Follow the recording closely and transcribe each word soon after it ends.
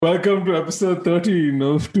Welcome to episode 13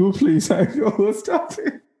 of Two Please. I'm your host,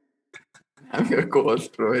 Afi. I'm your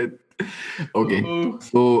co-host, Rohit. Okay, Oh.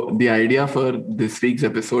 so the idea for this week's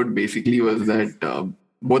episode basically was that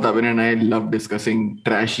both Abhin and I love discussing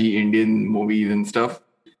trashy Indian movies and stuff.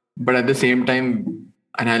 But at the same time,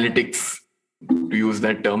 analytics, to use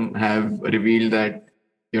that term, have revealed that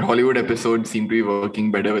your Hollywood episodes seem to be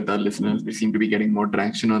working better with our listeners. We seem to be getting more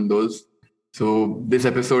traction on those. So this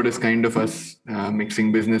episode is kind of us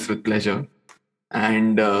mixing business with pleasure.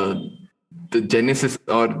 And the genesis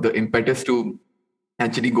or the impetus to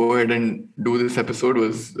actually go ahead and do this episode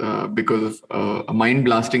was because of a mind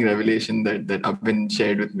blasting revelation that Abhin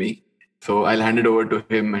shared with me. So I'll hand it over to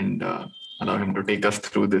him and allow him to take us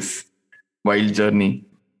through this wild journey.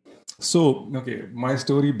 So, my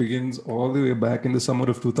story begins all the way back in the summer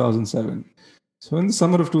of 2007. So, in the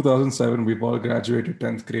summer of 2007, we've all graduated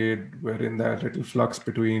 10th grade. We're in that little flux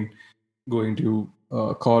between going to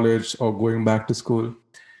college or going back to school.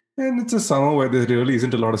 And it's a summer where there really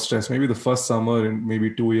isn't a lot of stress. Maybe the first summer in maybe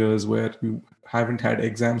 2 years where you haven't had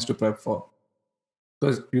exams to prep for.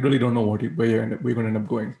 Because you really don't know where you're going to end up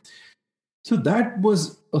going. So that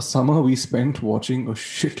was a summer we spent watching a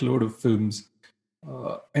shitload of films.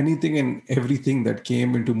 Anything and everything that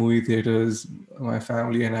came into movie theaters, my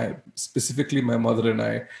family and I, specifically my mother and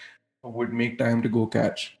I, would make time to go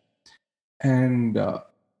catch. And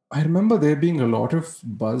I remember there being a lot of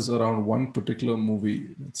buzz around one particular movie.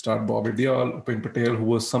 It starred Bobby Deol, Upin Patel, who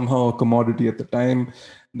was somehow a commodity at the time.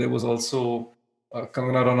 There was also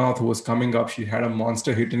Kangana Ranaut, who was coming up. She had a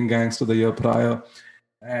monster hit in Gangster the year prior.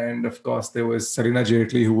 And of course, there was Sarina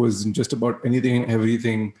Jaitley, who was in just about anything and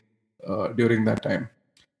everything during that time.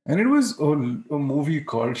 And it was a movie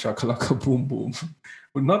called Shakalaka Boom Boom.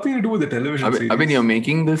 With nothing to do with the television series. I mean, you're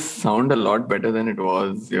making this sound a lot better than it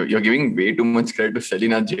was. You're giving way too much credit to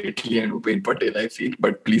Sarina Jaitley and Upin Patel, I feel.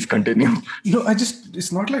 But please continue. No,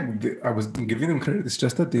 it's not like I was giving them credit. It's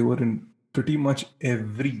just that they were in pretty much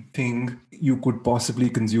everything you could possibly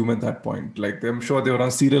consume at that point. Like, I'm sure they were on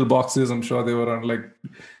cereal boxes. I'm sure they were on like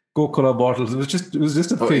Coca-Cola bottles. It was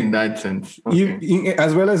just a thing. In that sense. Okay.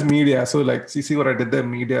 As well as media. So like, see what I did there,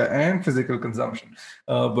 media and physical consumption.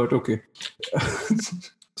 But okay.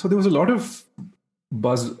 So there was a lot of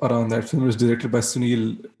buzz around that film. It was directed by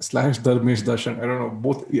Sunil / Dharmesh Darshan. I don't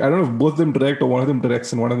know if both of them direct or one of them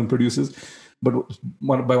directs and one of them produces, but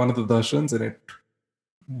by one of the Darshans,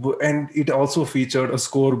 and it also featured a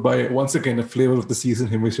score by, once again, a flavor of the season,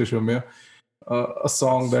 Himesh Reshamya, a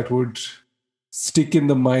song that would stick in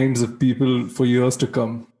the minds of people for years to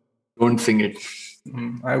come. Don't sing it.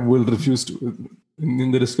 I will refuse to,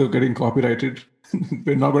 in the risk of getting copyrighted.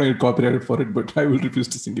 We're not going to get copyrighted for it, but I will refuse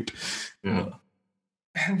to sing it. Yeah.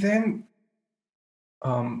 And then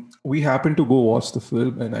we happened to go watch the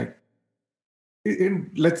film, and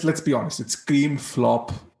let's be honest, it screamed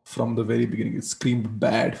flop from the very beginning. It screamed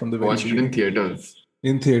bad from the very beginning. Watched it in theaters.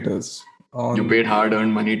 In theaters. You paid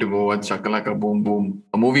hard-earned money to go watch Shakalaka Boom Boom,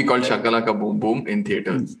 a movie called Shakalaka Boom Boom, in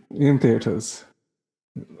theaters. In theaters,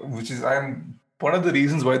 which is one of the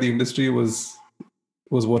reasons why the industry was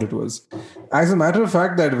what it was. As a matter of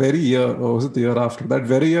fact, that very year, or was it the year after? That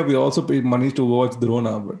very year, we also paid money to watch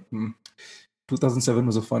Drona, but 2007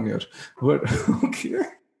 was a fun year. But okay,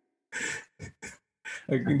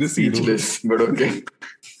 I can just see speechless, but okay.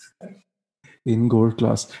 In gold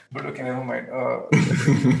class, but okay, never mind.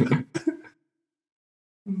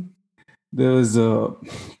 There was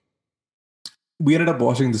we ended up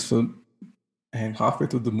watching this film, and halfway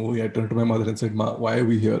through the movie, I turned to my mother and said, "Ma, why are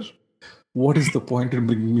we here? What is the point in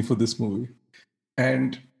bringing me for this movie?"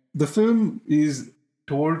 And the film is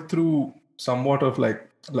told through somewhat of like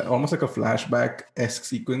almost like a flashback-esque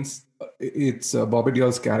sequence. It's Bobby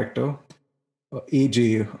Deol's character,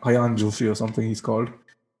 AJ, Ayan Joshi or something he's called,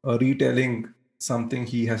 retelling something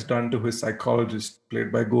he has done to his psychologist,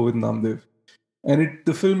 played by Govind Namdev. And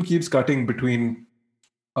the film keeps cutting between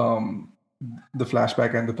the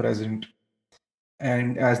flashback and the present.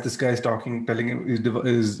 And as this guy is talking, telling him,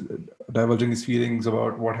 is divulging his feelings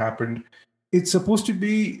about what happened. It's supposed to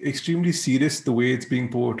be extremely serious the way it's being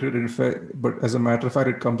portrayed. In fact, but as a matter of fact,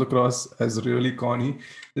 it comes across as really corny.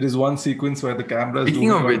 There is one sequence where the camera is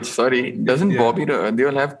Speaking of which, doesn't Bobby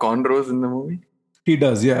Deol have cornrows in the movie? He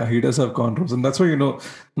does, yeah. He does have cornrows. And that's why,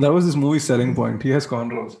 that was his movie's selling point. He has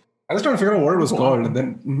cornrows. I was trying to figure out what it was called. And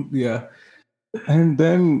then, yeah. And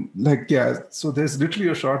then, so there's literally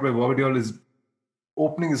a shot where Bobby Deol is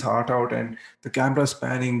opening his heart out and the camera is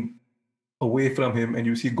panning away from him and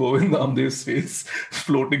you see Govind Namdev's face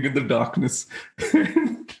floating in the darkness.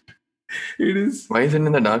 It is. Why is it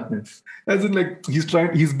in the darkness? As in, like,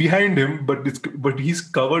 he's behind him, but he's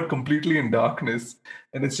covered completely in darkness,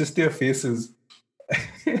 and it's just their faces.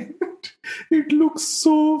 It looks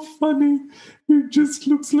so funny. It just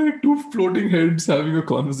looks like two floating heads having a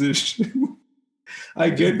conversation. I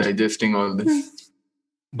I'm just get, digesting all this.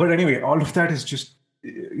 but anyway, all of that is just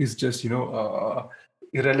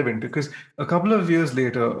irrelevant, because a couple of years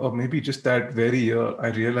later, or maybe just that very year, I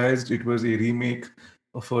realized it was a remake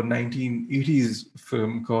of a 1980s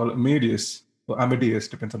film called Amadeus, or Amadeus,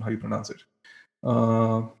 depends on how you pronounce it.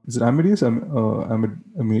 Is it Amadeus?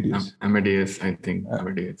 Amadeus. Amadeus, I think. Uh,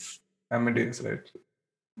 Amadeus. Amadeus, right?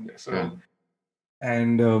 Yeah, so, Yeah.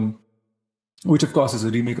 and which of course is a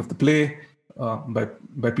remake of the play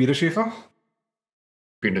by Peter Schaefer.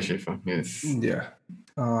 Peter Schaefer, yes. Yeah,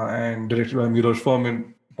 and directed by Milos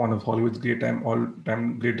Forman, one of Hollywood's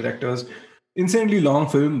all-time great directors. Insanely long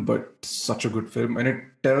film, but such a good film, and it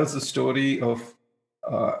tells the story of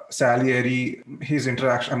Salieri, his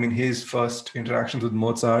first interactions with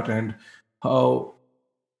Mozart, and how,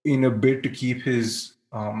 in a bid to keep his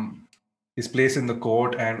place in the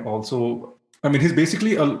court, and also,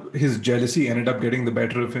 his jealousy ended up getting the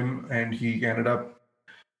better of him, and he ended up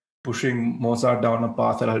pushing Mozart down a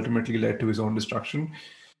path that ultimately led to his own destruction.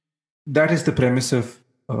 That is the premise of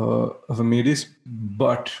Amadeus,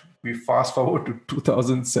 but we fast forward to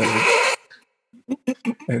 2007,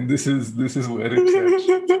 and this is where it's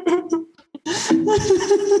at.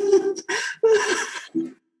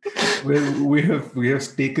 Well, we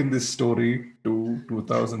have taken this story to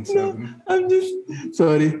 2007. I'm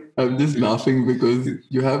just laughing because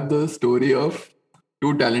you have the story of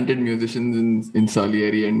two talented musicians in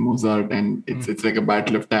Salieri and Mozart, and it's like a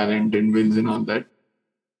battle of talent and wins and all that.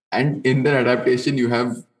 And in their adaptation, you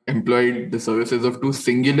have employed the services of two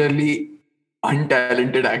singularly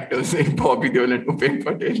untalented actors in Bobby Deol and Upen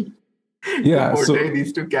Patel. Yeah, to portray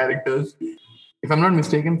these two characters. If I'm not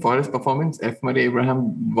mistaken, for his performance, F. Murray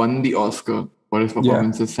Abraham won the Oscar for his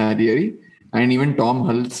performance as Salieri, and even Tom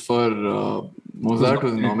Hulce for Mozart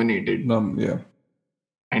was nominated. Yeah.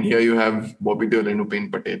 And here you have Bobby Deol and Upen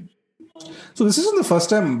Patel. So this isn't the first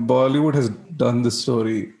time Bollywood has done this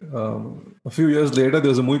story. A few years later, there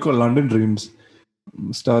was a movie called London Dreams,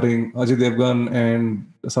 starring Ajay Devgan and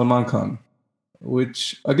Salman Khan,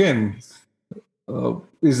 which again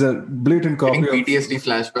is a blatant copy of PTSD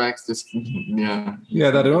flashbacks. Just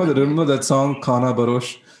remember that song Khana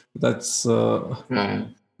Barosh. That's So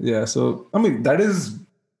that is,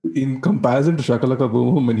 in comparison to Shakalaka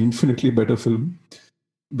Boom Boom, an infinitely better film.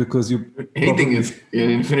 Because anything is an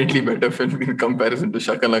infinitely better film in comparison to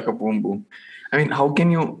Shakalaka Boom Boom. I mean, how can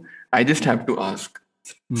you? I just have to ask.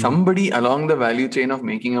 Somebody along the value chain of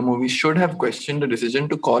making a movie should have questioned the decision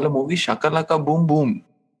to call a movie Shakalaka Boom Boom.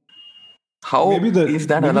 How is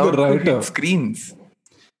that allowed to hit screens?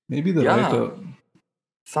 Maybe the writer.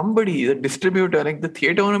 Somebody, the distributor, like the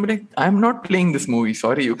theater owner, be like, I'm not playing this movie.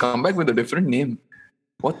 Sorry, you come back with a different name.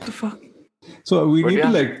 What the fuck? So we need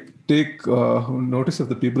to take notice of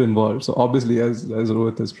the people involved. So obviously, as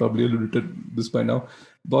Rohit has probably alluded to this by now,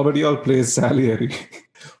 Bobby Deol plays Salieri,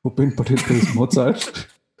 Upen Patel plays Mozart.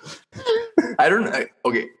 I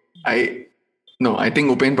think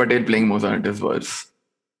Upen Patel playing Mozart is worse.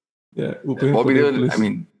 Yeah, Bobby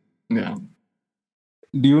Deol, yeah.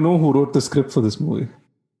 Do you know who wrote the script for this movie?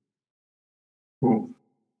 Who?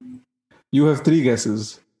 You have 3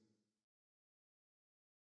 guesses.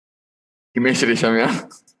 Himesh Reshamya?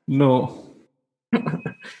 No.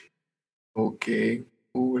 Okay.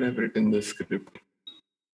 Who would have written the script?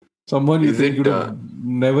 Someone you think would have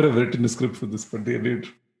never have written a script for this, but they did.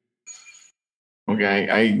 Okay,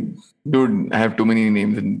 I have too many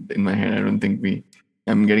names in my head. I don't think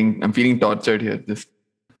I'm feeling tortured here. Just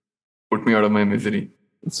put me out of my misery.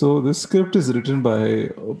 So this script is written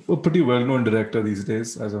by a pretty well-known director these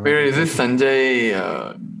days. Wait, is this Sanjay,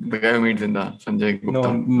 the guy who made Zinda? Sanjay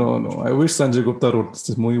Gupta? No. I wish Sanjay Gupta wrote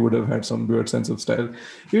this movie. Would have had some weird sense of style.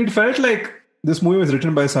 It felt like this movie was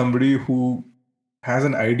written by somebody who has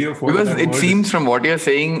an idea of what. Because it seems from what you're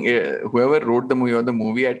saying, whoever wrote the movie or the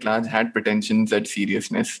movie at large had pretensions at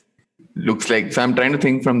seriousness. Looks like. So I'm trying to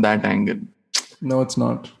think from that angle. No, it's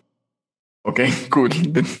not. Okay, cool.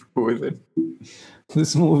 Then who is it?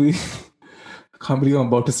 This movie, I can't believe I'm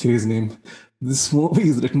about to say his name. This movie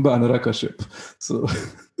is written by Anurag Kashyap. So,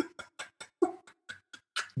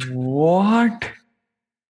 what?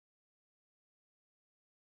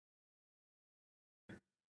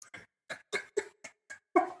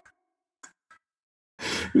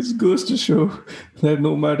 Which goes to show that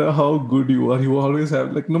no matter how good you are, you always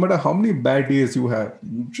have, no matter how many bad days you have,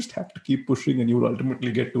 you just have to keep pushing and you will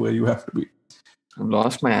ultimately get to where you have to be. I've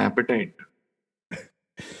lost my appetite.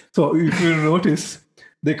 So if you notice,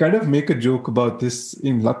 they kind of make a joke about this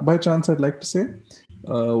in Luck by Chance, I'd like to say,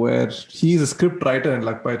 where he's a script writer in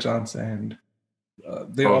Luck by Chance, and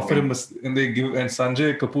they offer him and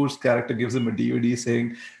Sanjay Kapoor's character gives him a DVD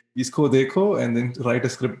saying, "Isko dekho," and then write a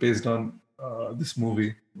script based on this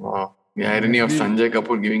movie. Wow. The irony of Sanjay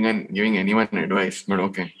Kapoor giving anyone advice, but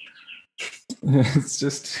okay. It's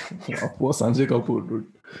just poor Sanjay Kapoor, dude.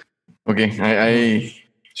 Okay, I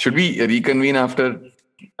should we reconvene after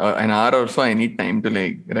an hour or so? I need time to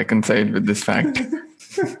like reconcile with this fact.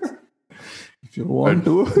 If you want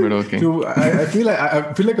but okay. I feel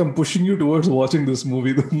like I'm pushing you towards watching this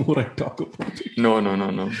movie the more I talk about it. No.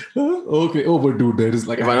 Okay. Oh, but dude, there is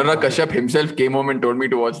like if Anurag Kashyap himself came home and told me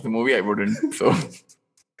to watch the movie, I wouldn't. So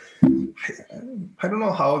I don't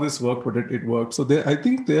know how this worked, but it worked. So I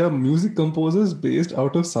think they are music composers based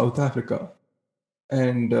out of South Africa,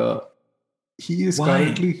 and he is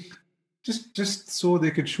currently just so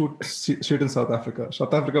they could shoot shit in South Africa.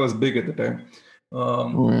 South Africa was big at the time.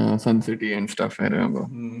 Sun City and stuff, I remember.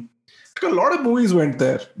 A lot of movies went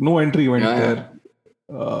there. No Entry went there.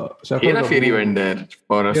 Hera Ferry went there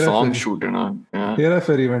for a song shoot and all. Hera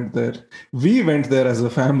Ferry went there. We went there as a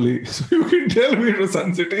family. So you can tell me the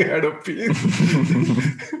Sun City had a piece.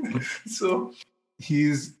 So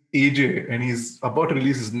he's AJ and he's about to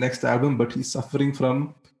release his next album, but he's suffering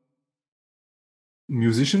from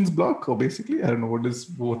musician's block, or basically, I don't know what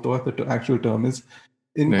the actual term is.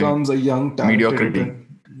 In comes a young talented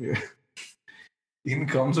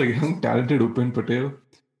Upin Patel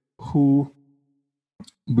who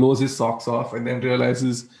blows his socks off, and then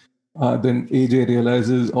then AJ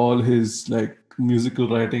realizes all his like musical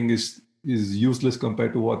writing is useless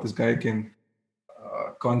compared to what this guy can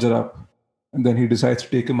conjure up, and then he decides to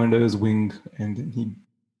take him under his wing, and then he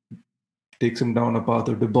takes him down a path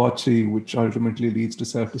of debauchery, which ultimately leads to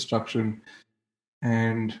self-destruction.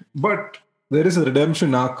 But there is a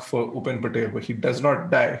redemption arc for Upin Patel, where he does not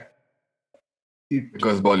die.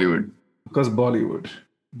 Because Bollywood.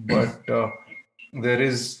 But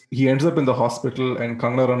he ends up in the hospital, and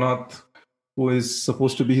Kangana Ranaut, who is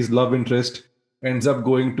supposed to be his love interest, ends up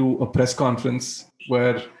going to a press conference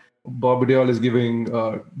where Bob Deol is doing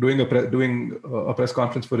a press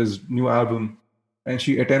conference for his new album, and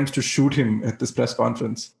she attempts to shoot him at this press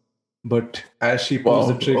conference. But as she pulls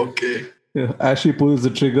the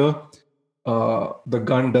trigger, the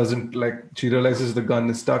gun doesn't she realizes the gun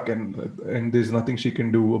is stuck, and there's nothing she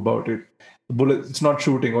can do about it. The bullet, it's not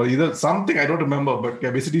shooting, or either something, I don't remember, but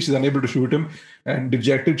basically she's unable to shoot him, and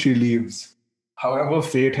dejected she leaves. However,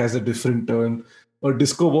 fate has a different turn. A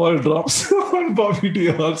disco ball drops on Bobby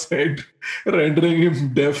Deol's head, rendering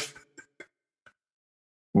him deaf.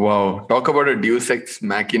 Wow, talk about a Deus Ex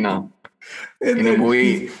Machina in a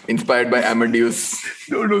movie inspired by Amadeus.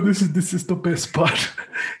 No, this is the best part.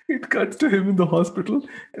 It cuts to him in the hospital,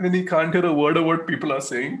 and then he can't hear a word of what people are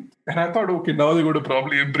saying. And I thought, okay, now they're going to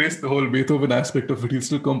probably embrace the whole Beethoven aspect of it. He'll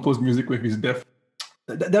still compose music when he's deaf.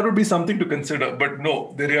 That would be something to consider. But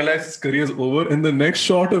no, they realize his career is over, and the next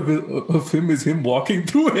shot of him is him walking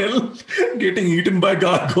through hell, getting eaten by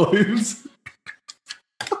gargoyles.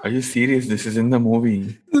 Are you serious? This is in the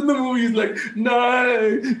movie. In the movie, he's like, no,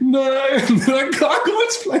 and there are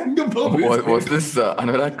gargoyles flying above him. Was this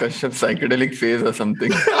Anurag Kashyap psychedelic phase or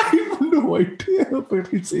something? I have no idea,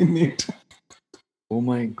 but it's innate. Oh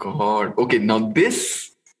my God. Okay, now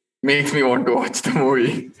this makes me want to watch the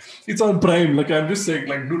movie. It's on Prime. I'm just saying,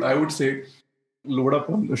 dude, I would say load up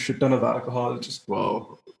on a shit ton of alcohol. Just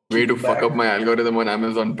wow. Way to fuck up my algorithm on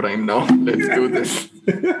Amazon Prime now. Let's do this.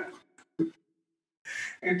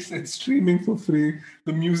 It's streaming for free.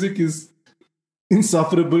 The music is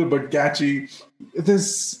insufferable but catchy.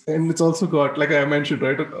 And it's also got, like I mentioned,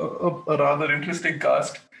 right, a rather interesting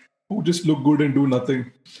cast who just look good and do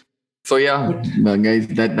nothing. So yeah, guys,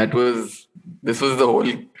 this was the whole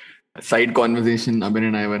side conversation Abhin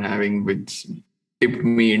and I were having, which tipped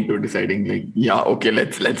me into deciding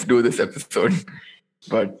let's do this episode.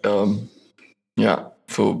 But yeah,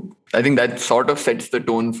 so I think that sort of sets the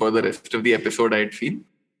tone for the rest of the episode, I'd feel.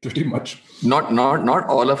 Pretty much. Not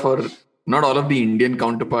all of the Indian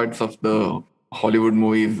counterparts of the Hollywood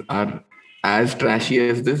movies are as trashy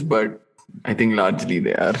as this, but I think largely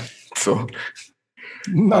they are. So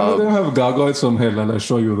none of them have gargoyles from hell, I'll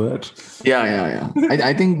show you that. Yeah.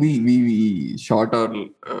 I think we shot our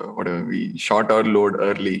load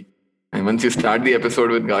early. And once you start the episode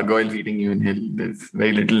with gargoyles eating you in hell, there's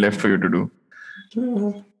very little left for you to do.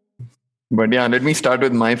 Yeah. But yeah, let me start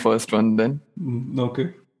with my first one then.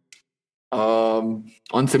 Okay.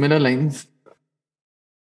 On similar lines,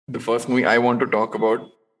 the first movie I want to talk about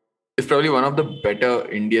is probably one of the better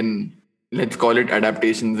Indian, let's call it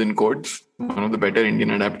adaptations in quotes, one of the better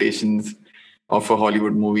Indian adaptations of a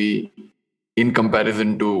Hollywood movie in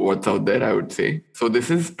comparison to what's out there, I would say. So this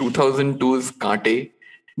is 2002's Kaante,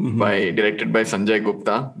 directed by Sanjay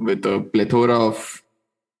Gupta, with a plethora of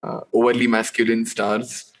overly masculine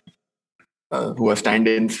stars who are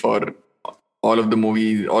stand-ins for all of the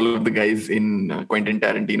movies, all of the guys in Quentin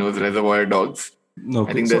Tarantino's Reservoir Dogs. I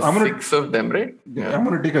Okay, think so there's 6 of them, right? I'm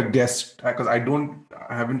gonna take a guess because I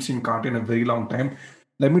haven't seen Kant in a very long time.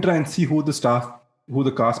 Let me try and see who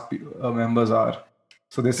the cast members are.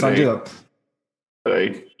 So there's Sanjay Dutt,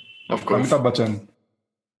 Right. Of course. Amitabh Bachchan,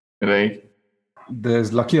 Right.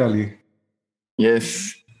 there's Lucky Ali,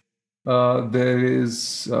 Yes. there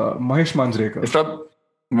is Mahesh Manjrekar.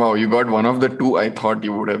 Wow, you got one of the two I thought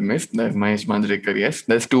you would have missed. There's Mahesh Manjrekar. Yes,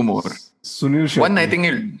 there's two more. Sunil Shetty. One I think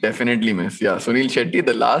you'll definitely miss. Yeah, Sunil Shetty.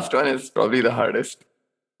 The last one is probably the hardest.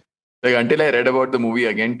 Like until I read about the movie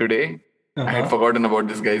again today, I had forgotten about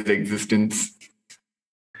this guy's existence.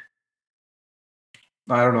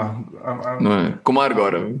 I don't know. No, Kumar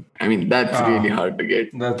Gaurav. I mean, that's really hard to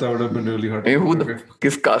get. That would have been really hard. I mean, who the fuck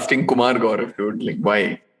is casting Kumar Gaurav, dude? Like,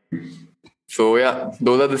 why? So yeah,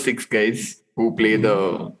 those are the 6 guys who play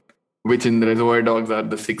which in the Reservoir Dogs are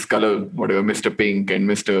the 6 color, whatever, Mr. Pink and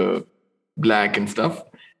Mr. Black and stuff.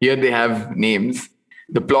 Here they have names.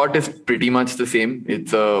 The plot is pretty much the same.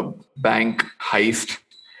 It's a bank heist,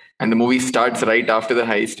 and the movie starts right after the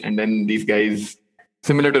heist, and then these guys,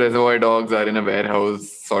 similar to Reservoir Dogs, are in a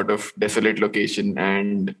warehouse, sort of desolate location,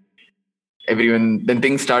 and then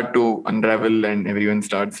things start to unravel and everyone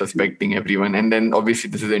starts suspecting everyone. And then obviously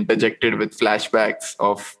this is interjected with flashbacks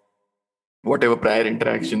of whatever prior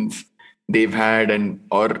interactions they've had, and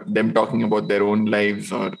or them talking about their own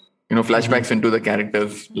lives, or flashbacks into the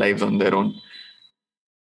characters' lives on their own.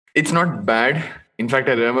 It's not bad. In fact,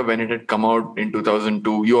 I remember when it had come out in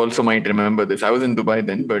 2002. You also might remember this. I was in Dubai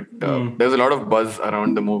then, but there was a lot of buzz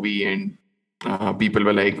around the movie, and people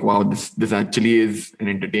were like, wow, this actually is an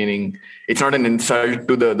entertaining. It's not an insult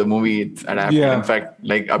to the movie. It's adapted. Yeah. In fact,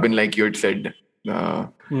 like Abin, like you had said,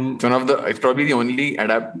 it's probably the only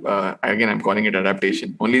again, I'm calling it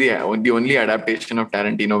adaptation. The only adaptation of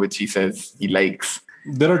Tarantino which he says he likes.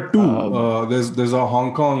 There are two. There's a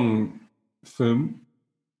Hong Kong film.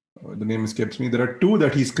 The name escapes me. There are 2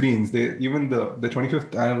 that he screens. Even the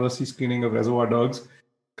 25th anniversary screening of Reservoir Dogs,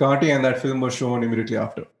 Kante and that film was shown immediately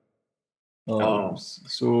after.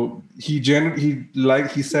 So he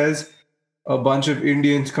says a bunch of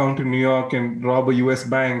Indians come to New York and rob a US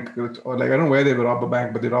bank, or like I don't know where they rob a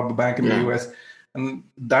bank, but they rob a bank in the US, and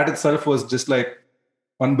that itself was just like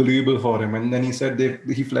unbelievable for him. And then he said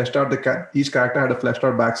he fleshed out each character had a fleshed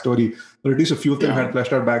out backstory, or at least a few of them had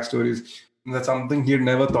fleshed out backstories. And that's something he had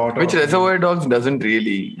never thought of. Which Reservoir Dogs doesn't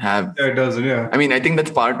really have. Yeah, it doesn't. Yeah. I mean, I think that's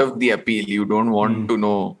part of the appeal. You don't want to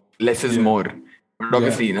know less is more. But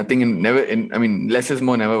obviously, less is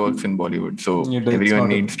more never works in Bollywood. So everyone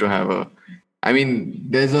needs to have a. I mean,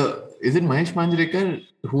 is it Mahesh Manjrekar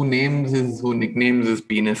who nicknames his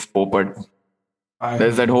penis Popat?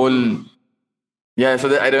 There's that whole. Yeah,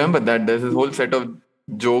 so I remember that there's this whole set of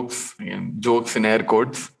jokes in air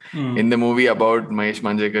quotes in the movie about Mahesh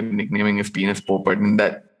Manjrekar nicknaming his penis Popat, and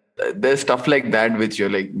that there's stuff like that which you're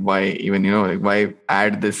like, why even why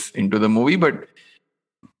add this into the movie? But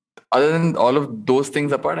other than all of those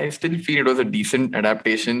things apart, I still feel it was a decent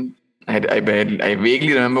adaptation. I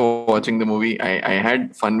vaguely remember watching the movie. I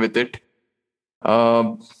had fun with it,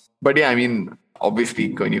 but yeah, I mean,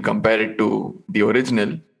 obviously when you compare it to the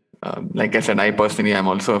original. Like I said, I personally am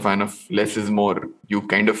also a fan of less is more. You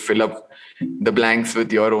kind of fill up the blanks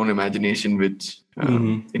with your own imagination, which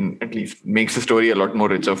at least makes the story a lot more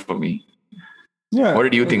richer for me. Yeah. What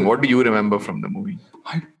did you think? What do you remember from the movie?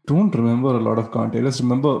 I don't remember a lot of content. I just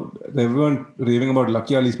remember everyone raving about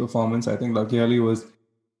Lucky Ali's performance. I think Lucky Ali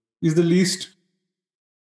is the least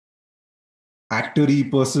actor-y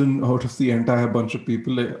person out of the entire bunch of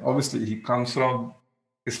people. Obviously, he comes from.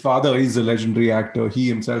 His father is a legendary actor. He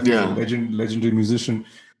himself is a legendary musician.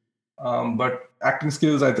 But acting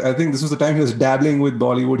skills, I think this was the time he was dabbling with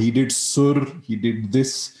Bollywood. He did Sur. He did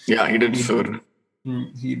this. Yeah, he did Sur.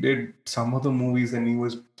 He did some other movies, and he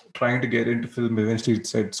was trying to get into film. Eventually, he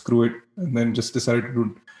said, screw it. And then just decided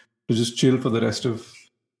to just chill for the rest of...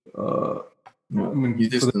 he's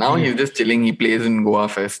just chilling. He plays in Goa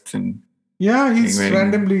fests. And he's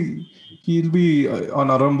randomly... He'll be on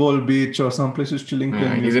Arambol beach or some places chilling.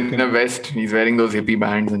 He's in a vest. He's wearing those hippie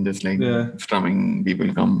bands and just strumming.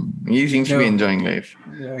 People come. He seems to be enjoying life.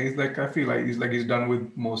 Yeah, I feel like he's done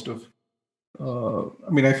with most of.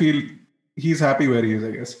 I feel he's happy where he is,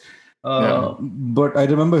 I guess. Yeah. But I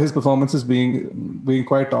remember his performances being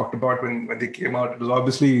quite talked about when they came out. It was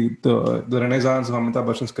obviously the renaissance of Amitabh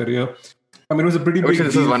Bachchan's career. I mean, it was a pretty I would say big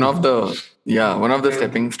this is deal one for. of the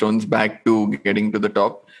stepping stones back to getting to the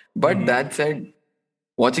top. But Mhm. that said,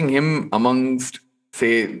 watching him amongst,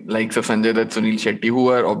 say, likes of Sanjay Dutt, Sunil Shetty, who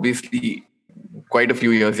are obviously quite a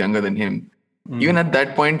few years younger than him, even Mhm. at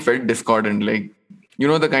that point felt discordant. Like,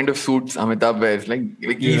 the kind of suits Amitabh wears. Like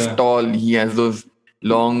he's Yeah. tall, he has those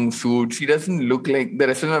long suits. He doesn't look like the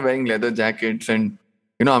rest of them are wearing leather jackets, and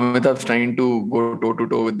Amitabh's trying to go toe to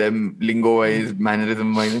toe with them, lingo wise,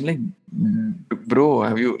 mannerism wise. I'm like, bro,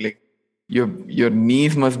 have you like your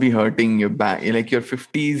knees must be hurting, your back, like your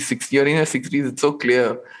 50s, 60s, you're in your 60s, it's so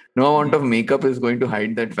clear. No amount of makeup is going to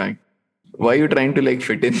hide that fact. Why are you trying to like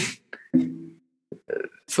fit in?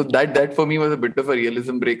 So that for me was a bit of a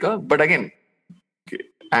realism breaker. But again,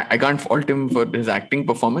 I can't fault him for his acting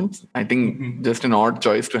performance. I think Mhm. just an odd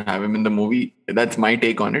choice to have him in the movie. That's my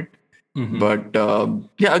take on it. Mhm. But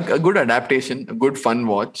yeah, a good adaptation, a good fun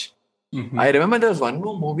watch. I Mhm. remember there was one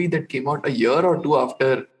more movie that came out a year or two after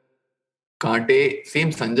Kante, same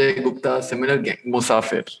Sanjay Gupta, similar gang,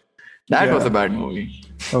 Musafir. That was a Yeah, bad movie.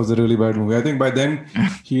 that was a really bad movie. I think by then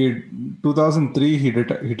he 2003 he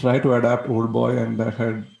tried to adapt Old Boy and that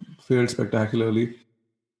had failed spectacularly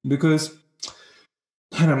because,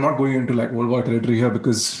 and I'm not going into like Old Boy territory here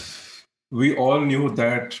because we all knew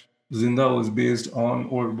that Zinda was based on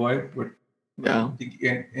Old Boy, but I Yeah. don't think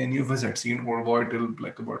any of us had seen Old Boy till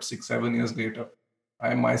like about 6, 7 years later.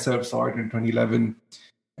 I myself saw it in 2011,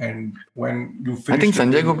 and when you I think finished the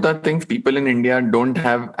Sanjay movie, Gupta thinks people in India don't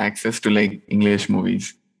have access to like English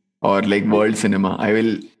movies or like world cinema. I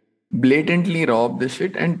will blatantly rob this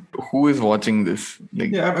shit, and who is watching this?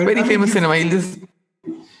 Like yeah, very I mean famous cinema. He'll just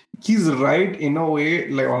he's right in a way,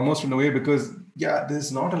 like almost in a way, because yeah,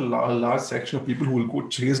 there's not a large section of people who will go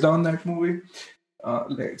chase down that movie.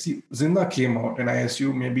 Like, see, Zinda came out, and I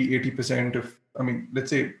assume maybe 80% of, I mean, let's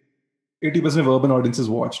say 80% of urban audiences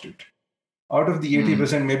watched it. Out of the mm,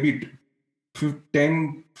 80%, maybe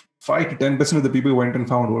 10, 5 to 10% of the people went and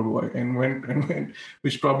found Old Boy and went,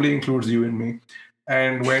 which probably includes you and me,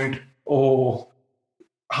 and went, oh,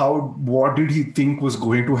 what did he think was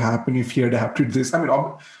going to happen if he adapted this? I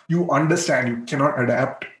mean, you understand you cannot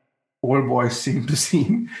adapt Old Boy scene to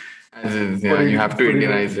scene as is, for yeah, you have to for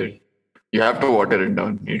Indianize it. You have to water it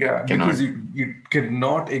down. It yeah, cannot. because it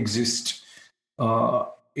cannot exist uh,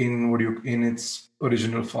 in its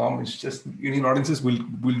original form. It's just Indian audiences will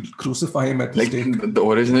crucify him at the Like stake. the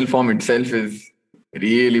original form itself is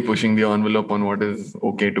really pushing the envelope on what is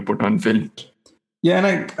okay to put on film. Yeah,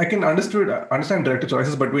 and I can understand director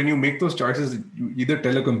choices, but when you make those choices, you either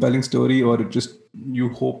tell a compelling story or it just you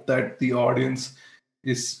hope that the audience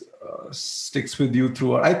is sticks with you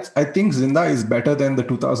throughout. I think Zinda is better than the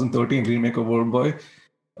 2013 remake of Old Boy,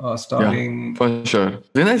 Yeah, starring. for sure.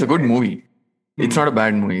 Zinda is a good movie. It's Hmm, not a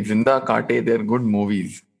bad movie. Zinda, Kate, they're good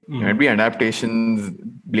movies. There might hmm, be adaptations,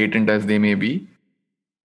 blatant as they may be.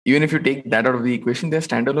 Even if you take that out of the equation, they're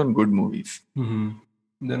standalone good movies. hmm.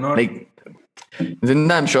 They're not. Like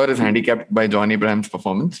Zinda, I'm sure, is handicapped by John Abraham's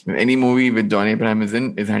performance. Any movie with John Abraham is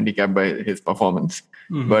in is handicapped by his performance.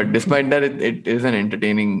 But Hmm. despite that, it is an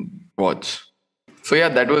entertaining watch. So yeah,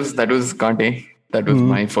 that was Kante. That was Hmm.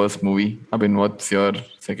 my first movie. Abhin, what's your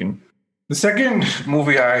second? The second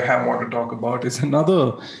movie I have want to talk about is another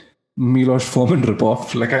Milos Forman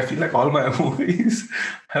ripoff. Like I feel like all my movies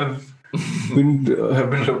have have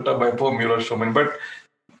been ripped up by poor Milos Forman. But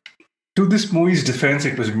to this movie's defense,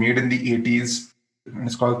 it was made in the 80s. And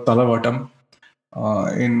it's called Talavatam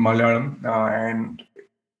in Malayalam, and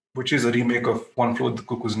which is a remake of One Flew the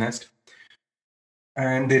Cuckoo's Nest.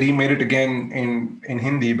 And they remade it again in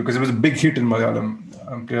Hindi because it was a big hit in Malayalam.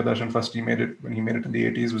 Priyadarshan first remade it when he made it in the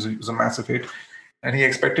 80s. It was a massive hit. And he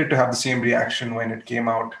expected to have the same reaction when it came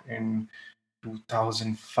out in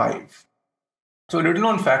 2005. So a little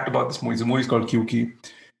known fact about this movie, the movie is called Kyuki.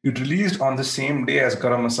 It released on the same day as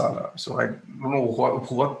Garam Masala. So I don't know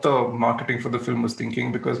what the marketing for the film was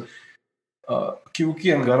thinking because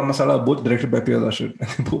Kyuki and Garam Masala are both directed by Priyadarshan and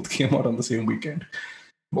they both came out on the same weekend.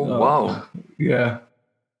 Oh Uh, wow. yeah.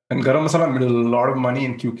 And Garam Masala made a lot of money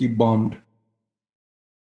and Kyuki bombed.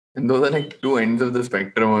 And those are like two ends of the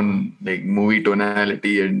spectrum on like movie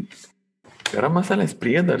tonality, and Garam Masala is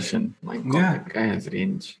Priyadarshan. My God, Yeah. that guy has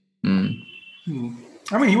range. Hmm.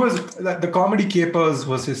 I mean, he was, the comedy capers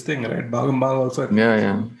was his thing, right? Bagam Bag also, I think, Yeah, was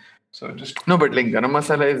yeah. good. So just, No, but like Garam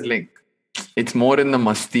Masala is like it's more in the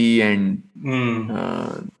masti and mm,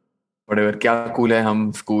 uh, whatever kya cool hai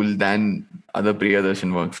hum school than other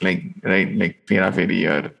Priyadarshan works like right like Fera Feri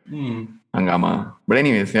or mm. Hangama. But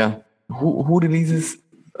anyways, yeah. Who releases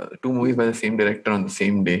two movies by the same director on the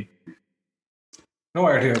same day. No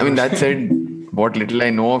idea. I mean, that said, what little I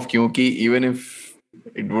know of Kyunki, even if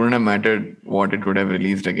it wouldn't have mattered what it would have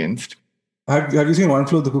released against. Have you seen One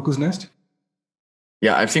Flew Over the Cuckoo's Nest?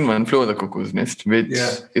 Yeah, I've seen One Flew Over the Cuckoo's Nest, which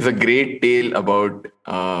is a great tale about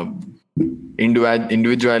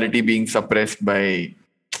individuality being suppressed by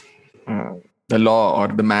the law or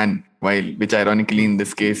the man, which ironically in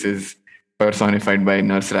this case is personified by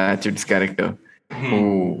Nurse Ratchet's character,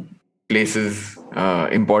 who places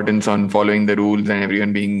importance on following the rules and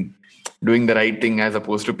everyone doing the right thing, as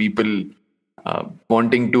opposed to people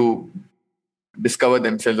wanting to discover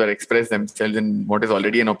themselves or express themselves in what is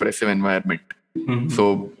already an oppressive environment.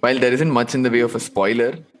 So while there isn't much in the way of a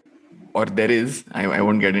spoiler, or there is, I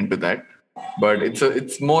won't get into that, but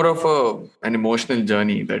it's more of an emotional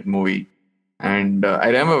journey, that movie. And I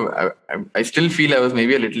remember I still feel I was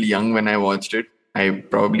maybe a little young when I watched it. I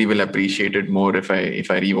probably will appreciate it more if I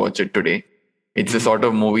rewatch it today. It's the sort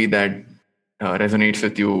of movie that resonates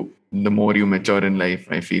with you the more you mature in life,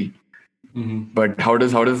 I feel. But how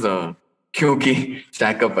does Kyunki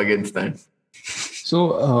stack up against that?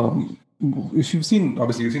 So if you've seen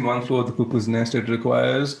One Flew Over the Cuckoo's Nest, it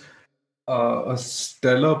requires a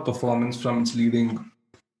stellar performance from its leading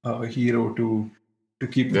hero to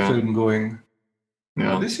keep the film going.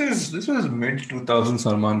 This was mid 2000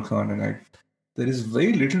 Salman Khan, and there is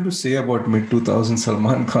very little to say about mid 2000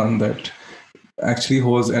 Salman Khan that actually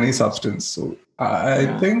holds any substance. So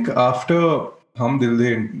I think after Hum Dil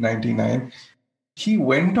De in '99, he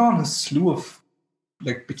went on a slew of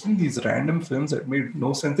picking these random films that made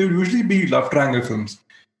no sense. They would usually be love triangle films.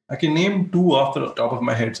 I can name two off the top of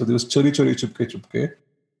my head. So there was Chori Chori Chupke Chupke,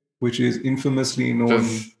 which is infamously known.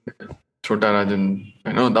 Chota Rajan,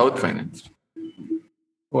 Daud financed.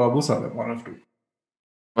 Oh, Abu Saleh, one of two.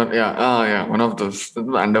 But one of those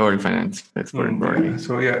underworld finance. Let's put it broadly.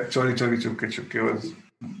 So Chori Chori Chupke Chupke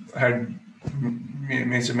had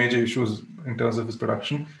major issues in terms of his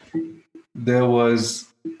production. There was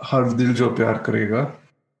Har Dil Jo Pyar Karega,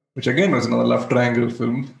 which again was another love triangle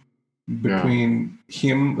film between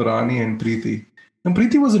him, Rani, and Preeti. And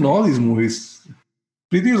Preeti was in all these movies.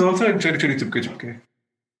 Preeti was also in Chori Chori Chupke Chupke.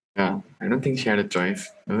 Yeah, I don't think she had a choice.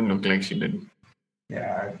 Doesn't look like she did.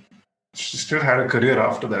 Yeah, she still had a career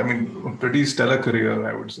after that. I mean, a pretty stellar career,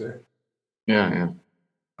 I would say. Yeah.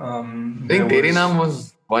 I think Tere Naam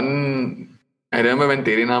was one. I remember when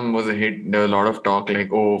Tere Naam was a hit, there was a lot of talk like,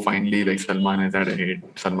 oh, finally, like Salman has had a hit.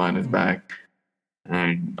 Salman is back.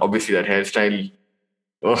 And obviously that hairstyle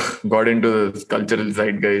got into the cultural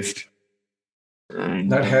zeitgeist. And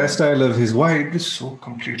that hairstyle of his, why it was so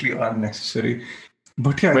completely unnecessary.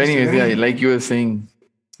 But anyways, like you were saying,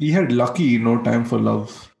 he had Lucky, No Time for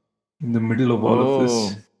Love, in the middle of all of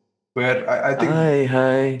this, where I think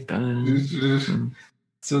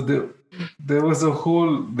so there was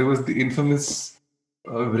the infamous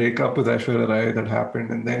breakup with Aishwarya Rai that happened,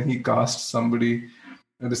 and then he cast somebody,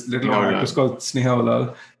 this little actress called Sneha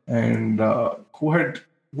Ulal, and who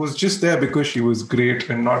was just there because she was great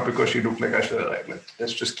and not because she looked like Aishwarya Rai.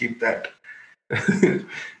 Let's just keep that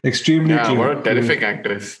extremely clear. What a terrific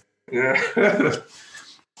actress. Yeah.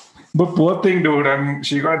 But poor thing, dude. I mean,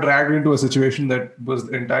 she got dragged into a situation that was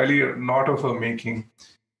entirely not of her making.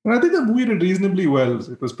 And I think the movie did reasonably well.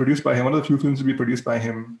 It was produced by him. One of the few films to be produced by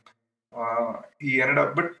him. He ended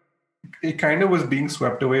up, but it kind of was being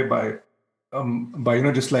swept away by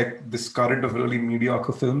just like this current of really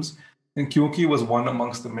mediocre films. And Kyunki was one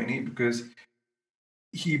amongst the many because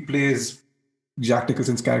he plays Jack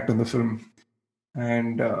Nicholson's character in the film.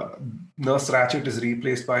 And Nurse Ratchet is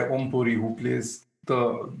replaced by Om Puri, who plays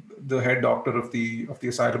the head doctor of the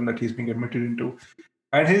asylum that he's being admitted into.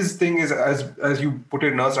 And his thing is, as you put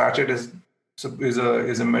it, Nurse Ratchet is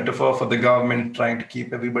a metaphor for the government trying to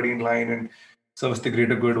keep everybody in line and service the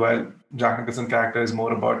greater good, while Jack Nicholson's character is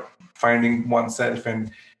more about finding oneself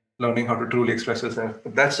and learning how to truly express yourself.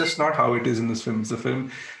 But that's just not how it is in this film. The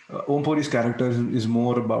film, Om Puri's character is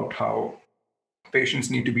more about how patients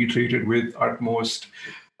need to be treated with utmost,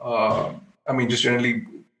 just generally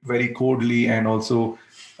very coldly, and also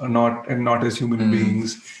not as human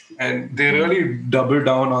beings. And they really double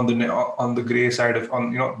down on the gray side of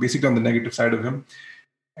basically on the negative side of him,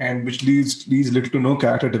 and which leads little to no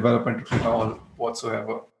character development at all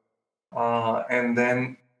whatsoever. And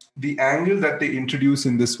then the angle that they introduce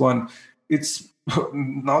in this one, it's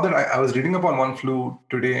now that I was reading up on One Flew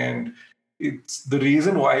today, and it's the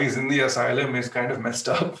reason why he's in the asylum is kind of messed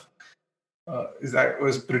up.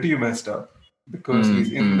 Was pretty messed up because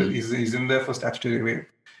he's in there for statutory rape.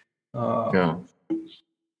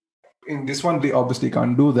 In this one, they obviously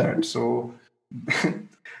can't do that. So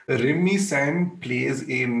Rimi Sen plays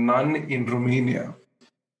a nun in Romania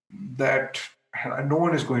that no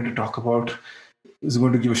one is going to talk about, is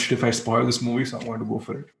going to give a shit if I spoil this movie, so I'm going to go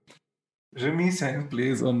for it. Rimi Sen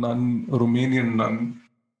plays a nun, a Romanian nun.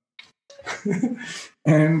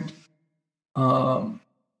 And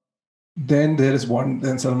then there is one,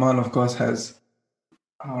 then Salman, of course, has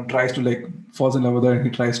tries to like falls in love with her, and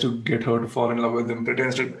he tries to get her to fall in love with him,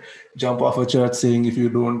 pretends to jump off a church saying, if you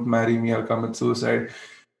don't marry me, I'll commit suicide.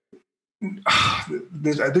 I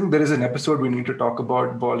think there is an episode we need to talk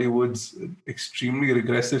about Bollywood's extremely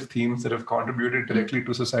regressive themes that have contributed directly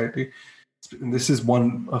to society. And this is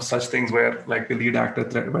one of such things where, like, where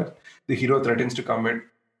the hero threatens to commit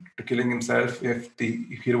to killing himself if the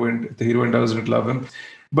heroine doesn't love him.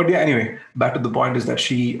 But yeah, anyway, back to the point is that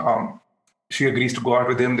she agrees to go out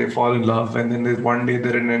with him. They fall in love, and then there's one day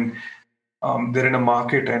they're in a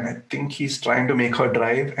market, and I think he's trying to make her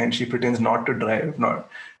drive, and she pretends not to drive, not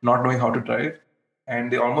knowing how to drive,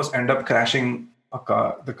 and they almost end up crashing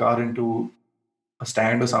the car into a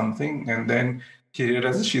stand or something, and then she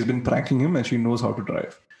realizes she's been pranking him, and she knows how to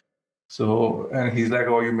drive. So, and he's like,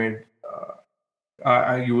 "Oh, you made,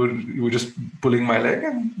 you were just pulling my leg,"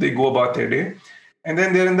 and they go about their day. And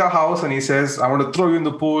then they're in the house, and he says, "I want to throw you in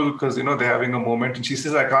the pool," because they're having a moment. And she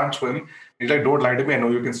says, "I can't swim." He's like, "Don't lie to me. I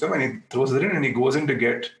know you can swim." And he throws it in, and he goes in to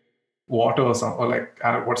get water or something, or like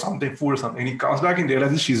what something, food or something. And he comes back and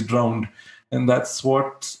realizes she's drowned, and that's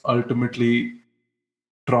what ultimately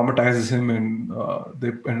traumatizes him, and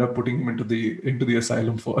they end up putting him into the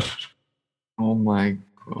asylum for. Oh my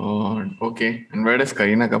god. Okay. And where does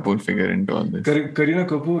Kareena Kapoor figure into all this? Kareena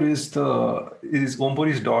Kapoor is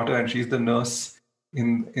Ompuri's daughter, and she's the nurse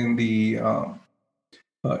in the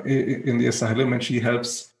asylum, and she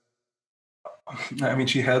helps. I mean,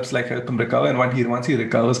 she helps help him recover, and once he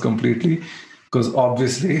recovers completely, because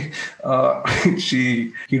obviously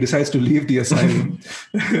he decides to leave the asylum,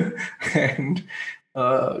 and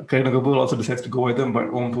Kareena Kapoor also decides to go with him,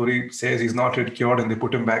 but Om Puri says he's not yet cured, and they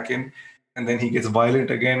put him back in, and then he gets violent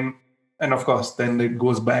again, and of course, then it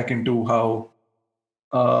goes back into how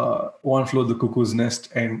One Flew the Cuckoo's Nest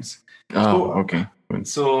ends. Oh, okay.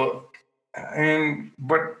 So,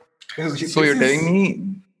 but so you're telling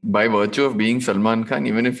me, by virtue of being Salman Khan,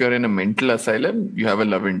 even if you're in a mental asylum, you have a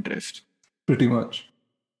love interest? Pretty much.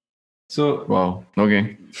 So wow.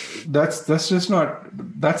 Okay. That's just not.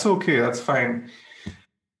 That's okay. That's fine.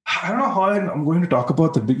 I don't know how I'm going to talk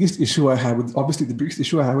about the biggest issue I have with. Obviously, the biggest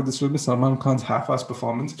issue I have with this film is Salman Khan's half-assed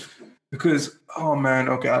performance. Because, oh man,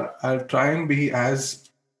 okay, I'll try and be as.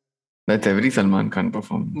 That's every Salman Khan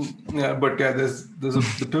performance. Yeah, but yeah, there's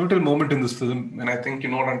the pivotal moment in this film, and I think you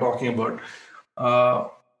know what I'm talking about.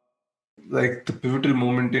 Like the pivotal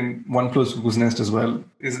moment in One Flew the Cuckoo's Nest as well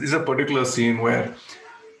is a particular scene where,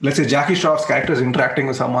 let's say, Jackie Shroff's character is interacting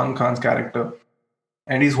with Salman Khan's character,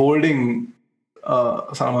 and he's holding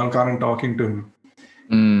Salman Khan and talking to him.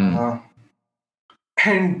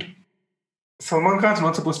 And Salman Khan's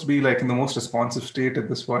not supposed to be in the most responsive state at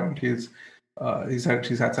this point. He's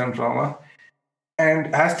had some trauma.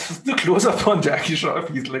 And as the close up on Jackie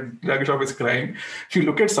Shroff, Jackie Shroff is crying. If you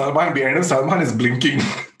look at Salman behind him, Salman is blinking.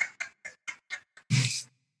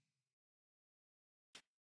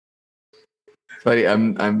 Sorry,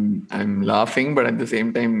 I'm laughing, but at the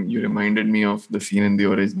same time, you reminded me of the scene in the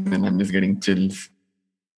original, and I'm just getting chills.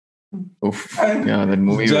 Oof. Yeah, that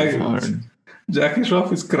movie was hard. Jackie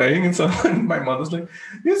Shroff is crying, and my mother's like,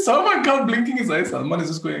 "Yes, Salman Khan blinking his eyes." Salman is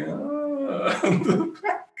just going,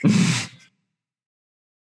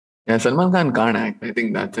 Yeah, Salman Khan can't act. I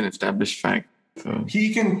think that's an established fact. So.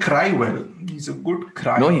 He can cry well. He's a good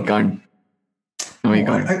crier. No, he can't. No, he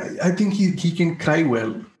can't. I think he can cry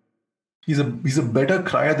well. He's a better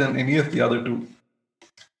crier than any of the other two.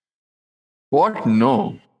 What?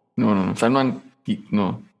 No. Salman,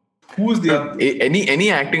 no. Who's the other?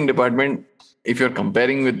 Any acting department, if you're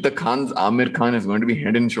comparing with the Khans, Amir Khan is going to be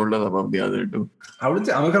head and shoulders above the other two. I wouldn't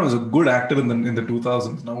say Amir Khan was a good actor in the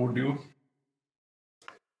 2000s. Now, would you?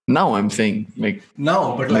 Now I'm saying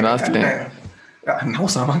now, but last time. Now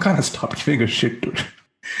Salman Khan has stopped giving a shit to it.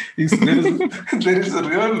 There is a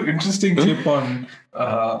real interesting clip on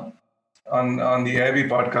the AIB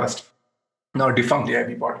podcast, now defunct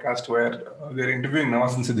AIB podcast, where they're interviewing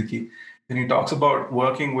Nawazuddin Siddiqui, and he talks about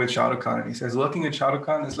working with Shah Rukh Khan, and he says working with Shah Rukh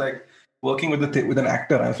Khan is like working with an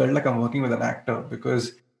actor. I felt like I'm working with an actor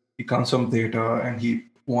because he comes from theatre and he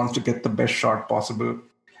wants to get the best shot possible,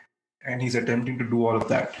 and he's attempting to do all of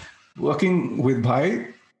that. Working with Bhai,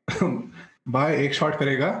 Bhai एक shot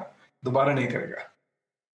करेगा, दोबारा नहीं करेगा.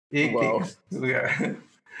 एक take.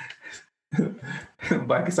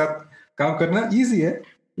 भाई के साथ काम करना easy है.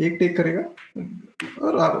 एक टेक करेगा,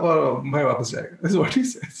 or my वापस जाएगा. That's what he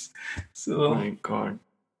says. So My God.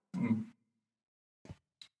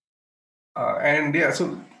 and yeah,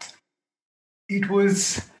 so it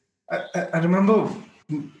was. I remember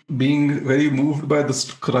being very moved by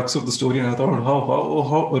the crux of the story, and I thought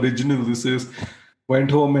how original this is.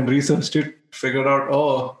 Went home and researched it, figured out,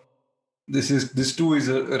 oh, this too is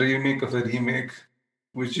a remake of a remake,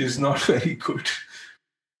 which is not very good.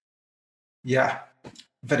 Yeah,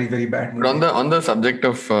 very very bad But movie. on the subject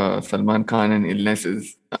of Salman Khan and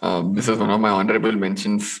illnesses, this is one of my honorable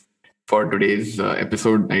mentions for today's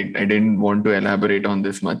episode. I didn't want to elaborate on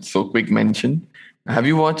this much, so quick mention. Have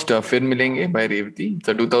you watched Fir Milenge by Revati? It's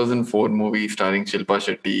a 2004 movie starring Shilpa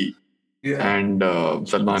Shetty Yeah, and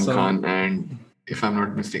Salman so Khan and, if I'm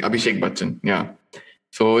not mistaken, Abhishek Bachchan. Yeah.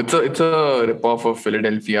 So it's a ripoff of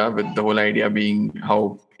Philadelphia, with the whole idea being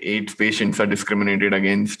how AIDS patients are discriminated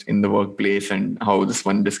against in the workplace and how this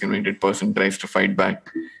one discriminated person tries to fight back.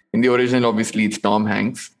 In the original, obviously, it's Tom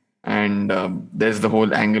Hanks, and there's the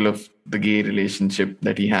whole angle of the gay relationship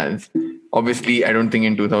that he has. Obviously, I don't think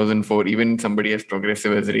in 2004 even somebody as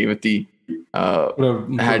progressive as Revati could have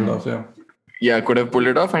pulled it had, off. Yeah. yeah, could have pulled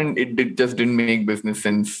it off, and just didn't make business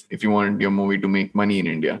sense if you wanted your movie to make money in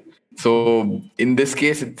India. So in this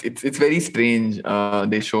case, it's very strange.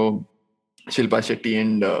 They show Shilpa Shetty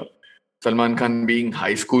and Salman Khan being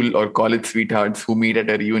high school or college sweethearts who meet at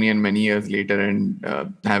a reunion many years later and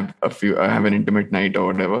have an intimate night or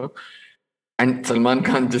whatever. And Salman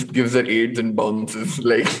Khan just gives her AIDS and bounces.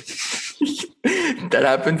 Like that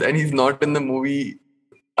happens, and he's not in the movie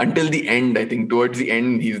until the end. I think towards the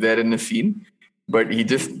end he's there in a scene, but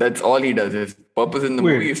that's all he does. His purpose in the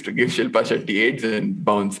movie Wait, is to give Shilpa Shetty AIDS and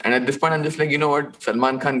bounce. And at this point I'm just like, you know what,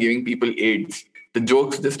 Salman Khan giving people AIDS, the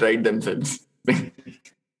jokes just write themselves.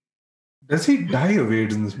 does he die of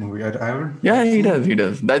AIDS in this movie? I haven't Yeah, he seen.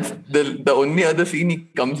 does, that's the only other scene he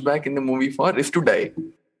comes back in the movie for is to die.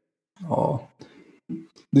 Oh,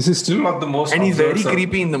 this is still not the most And he's absurd very sub.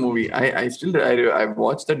 creepy in the movie. I've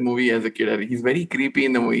watched that movie as a kid. He's very creepy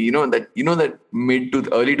in the movie. You know that mid to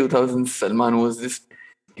early 2000s Salman was just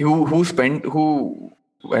who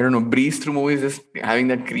I don't know, breezed through movies just having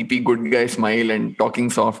that creepy good guy smile and talking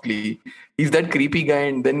softly. He's that creepy guy,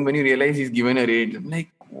 and then when you realize he's given a rage, I'm like,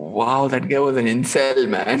 wow, that guy was an incel,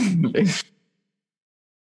 man. Like,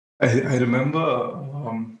 I remember.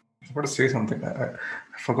 I was about to say something. I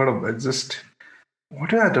forgot about it. Just what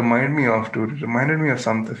did that remind me of, dude? It reminded me of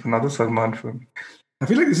something, another Salman film. I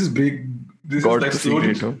feel like this is big. This is God like to see slowly.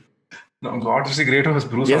 Greater. No, God to see greater was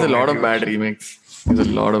Bruce He has a lot Almighty. of bad remakes. There's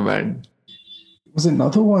a lot of bad. There was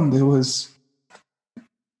another one. There was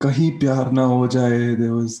Kahi Pyar Na Ho Jaye.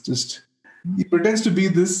 There was just he pretends to be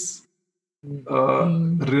this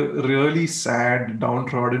really sad,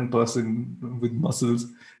 downtrodden person with muscles.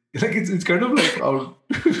 Like it's kind of like out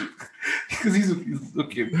because he's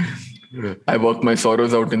okay. I work my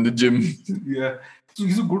sorrows out in the gym. Yeah, so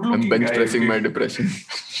he's a I'm good-looking bench guy. pressing my Okay, depression.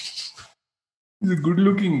 he's a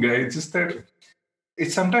good-looking guy. It's just that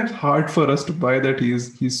it's sometimes hard for us to buy that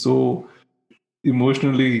he's so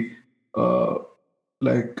emotionally uh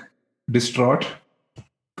like distraught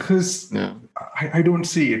because Yeah. I don't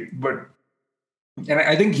see it. But and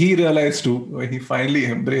I think he realized too when he finally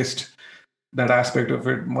embraced that aspect of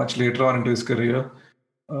it much later on into his career,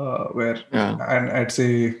 where Yeah. and I'd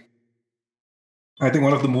say I think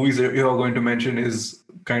one of the movies that you're going to mention is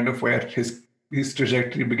kind of where his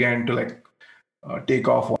trajectory began to like take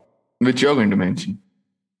off. Which you're going to mention.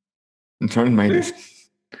 It's not in my list.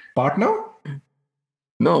 Partner?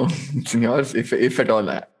 No, it's in yours, if at all.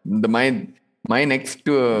 My next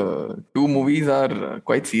two movies are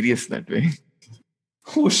quite serious that way.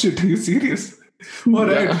 Oh shit, are you serious? All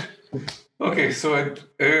right. Yeah. Okay, so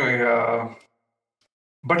anyway,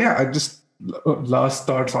 but yeah, I just last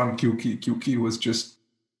thoughts on QK. QK was just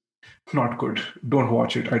not good. Don't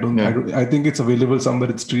watch it. I don't. I Yeah. don't. I think it's available somewhere.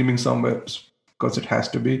 It's streaming somewhere because it has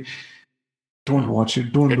to be. Don't watch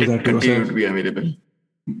it. Don't Let do it that to continue yourself. to be available.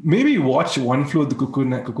 Maybe watch One Flew the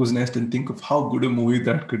Cuckoo's Nest and think of how good a movie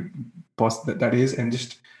that could that is, and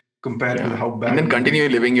just compare it with Yeah. how And bad a then movie. continue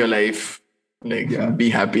living your life. Like, Yeah. be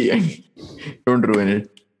happy and don't ruin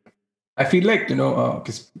it. I feel like,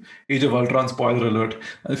 because Age of Ultron, spoiler alert,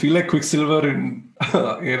 I feel like Quicksilver in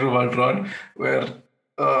Age of Ultron, where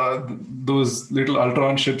those little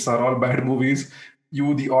Ultron ships are all bad movies.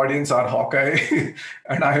 You, the audience, are Hawkeye,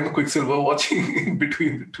 and I am Quicksilver watching in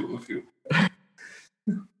between the two of you.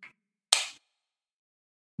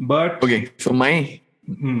 But Okay, so yeah,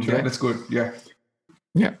 I? that's good. Yeah.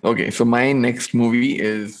 Yeah. Okay. So my next movie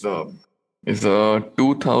is a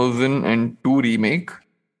 2002 remake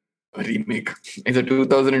a remake. It's a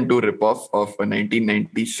 2002 ripoff of a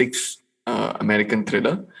 1996 American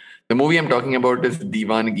thriller. The movie I'm talking about is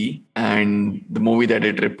Divangi, and the movie that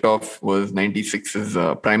it ripped off was 96's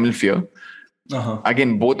Primal Fear. Uh-huh.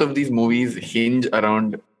 Again, both of these movies hinge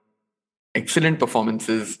around excellent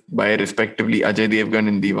performances by respectively Ajay Devgan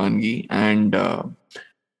in Divangi and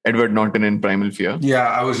Edward Norton in Primal Fear. Yeah,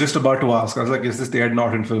 I was just about to ask. I was like, is this the Ed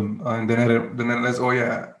Norton film? And then I realized, oh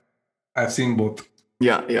yeah, I've seen both.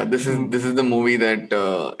 Yeah. This is the movie that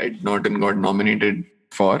Ed Norton got nominated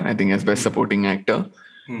for, I think, as Best Supporting Actor.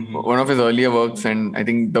 One of his earlier works, and I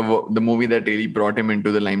think the movie that really brought him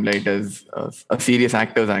into the limelight as a serious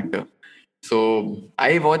actor's actor. So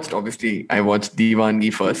I watched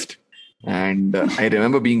Divangi first, and I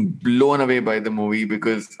remember being blown away by the movie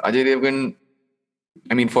because Ajay Devgan,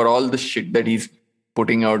 I mean, for all the shit that he's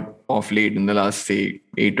putting out of late in the last, say,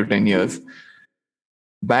 8 to 10 years,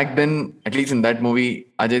 back then, at least in that movie,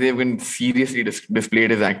 Ajay Devgan seriously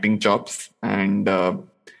displayed his acting chops. And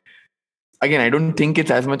again, I don't think it's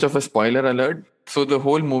as much of a spoiler alert. So the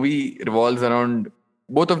whole movie revolves around,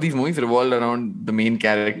 both of these movies revolve around the main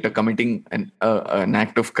character committing an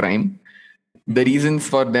act of crime. The reasons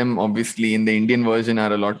for them, obviously, in the Indian version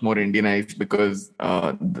are a lot more Indianized because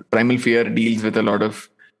the Primal Fear deals with a lot of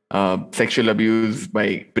sexual abuse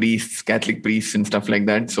by priests, Catholic priests, and stuff like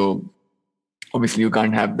that. So obviously, you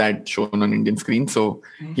can't have that shown on Indian screen. So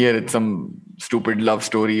here it's some stupid love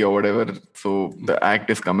story or whatever. So the act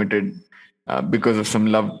is committed because of some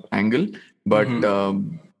love angle. But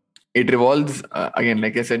it revolves, again,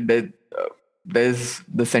 like I said, that there's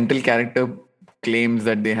the central character claims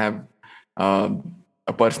that they have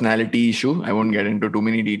a personality issue. I won't get into too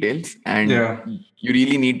many details, and you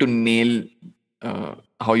really need to nail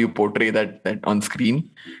how you portray that on screen.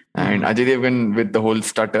 And Ajay Devgan with the whole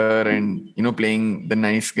stutter and playing the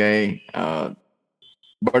nice guy,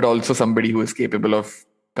 but also somebody who is capable of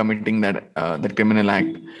committing that criminal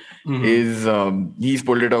act is he's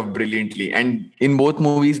pulled it off brilliantly. And in both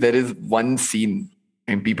movies, there is one scene,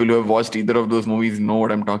 and people who have watched either of those movies know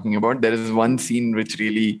what I'm talking about. There is one scene which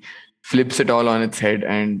really flips it all on its head,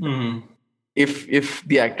 and if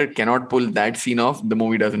the actor cannot pull that scene off, the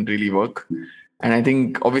movie doesn't really work. And I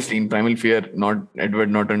think obviously in Primal Fear, not Edward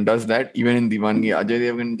Norton does that. Even in Divangi, Ajay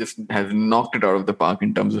Devgan just has knocked it out of the park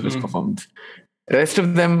in terms of his performance. Rest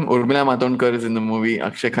of them, Urmila Matondkar is in the movie,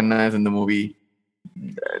 Akshay Khanna is in the movie.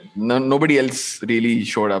 Nobody else really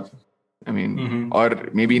showed up. I mean, or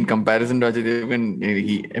maybe in comparison to Ajay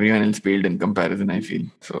Devgan, everyone else failed in comparison, I feel.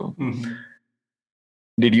 So,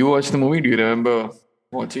 did you watch the movie? Do you remember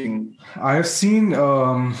watching? I've seen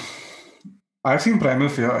Primal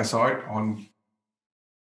Fear. I saw it on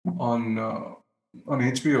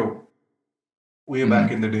HBO way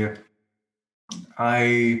back in the day.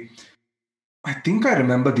 I think I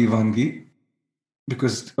remember Divangi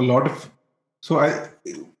because a lot of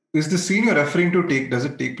is the scene you're referring to does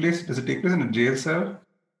it take place in a jail cell?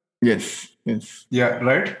 Yes. Yeah,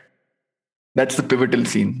 right? That's the pivotal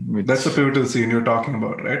scene. That's the pivotal scene you're talking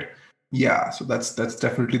about, right? Yeah, so that's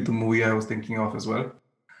definitely the movie I was thinking of as well.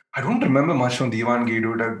 I don't remember much from Divangi,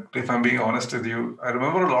 dude. If I'm being honest with you, I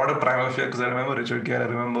remember a lot of Primal Fear because I remember Richard Gere, I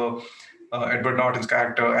remember Edward Norton's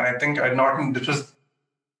character, and I think Ed Norton. This was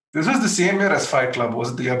the same year as Fight Club.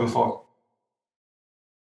 Was it the year before?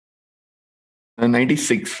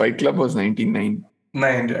 96. Fight Club was 99. Yeah,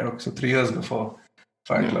 okay, so 3 years before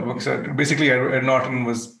Fight Club. Okay, so basically, Ed Norton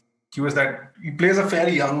he plays a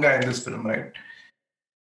fairly young guy in this film, right?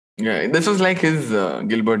 Yeah, this was like his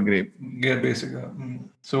Gilbert Grape. Yeah, basically.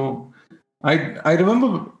 So I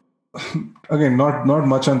remember again not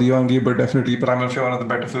much on Divangi, but definitely Primal Fear, one of the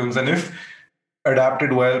better films. And if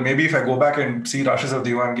adapted well, maybe if I go back and see Rushes of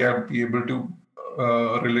Divangi, I'll be able to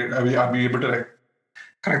relate. I'll be able to like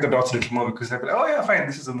connect the dots a little more because I'll be like, oh yeah, fine,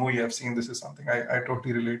 this is a movie I've seen. This is something I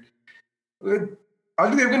totally relate.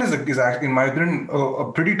 Ajay Devgan is in my opinion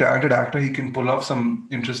a pretty talented actor. He can pull off some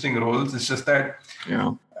interesting roles. It's just that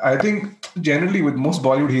I think generally with most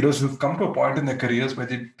Bollywood heroes who've come to a point in their careers where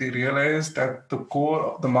they realize that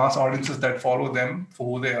the mass audiences that follow them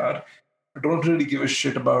for who they are don't really give a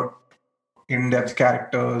shit about in-depth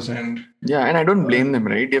characters and I don't blame them,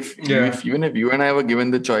 right? If even if you and I were given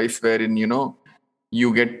the choice wherein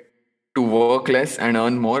you get to work less and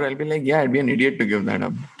earn more, I'll be like, I'd be an idiot to give that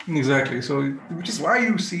up. Exactly. So which is why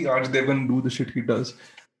you see Ajay Devgan do the shit he does.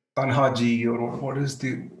 Tanhaji or what is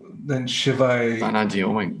then Shivai. Tanhaji,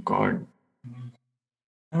 oh my god.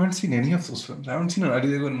 I haven't seen any of those films. I haven't seen an Ajay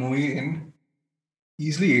Devgan movie in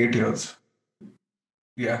easily 8 years.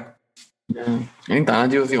 Yeah. I think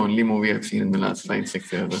Tanhaji was the only movie I've seen in the last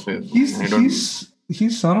 5-6 years.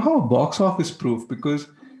 He's somehow box office proof because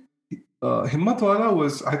Himmatwala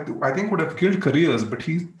was, I think, would have killed careers, but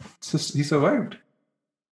he survived.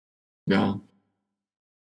 Yeah.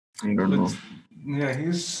 I don't know. Yeah,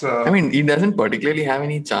 he's. I mean, he doesn't particularly have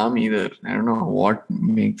any charm either. I don't know what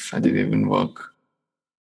makes Ajay Devgan work.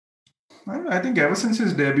 I think ever since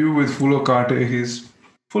his debut with Full Full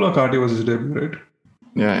Karte was his debut, right?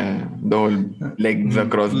 Yeah. The whole legs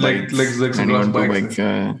across bikes, legs standing across on two bikes. bikes.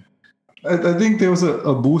 Yeah. I think there was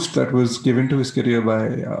a boost that was given to his career by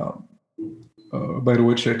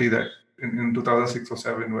Rohit Shetty that in 2006 or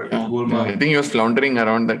 7 where Yeah. Golmaal. I think he was floundering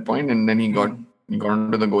around that point, and then he got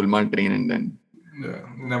onto the Golmaal train, and then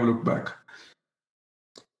never looked back.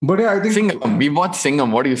 But yeah, I think Singham. We watched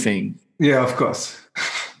Singham. What are you saying? Yeah, of course.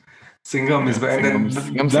 Singham is and then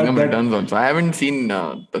Singham returns also. I haven't seen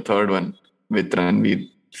the third one with Ranveer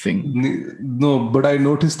Singh. No, but I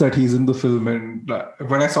noticed that he's in the film, and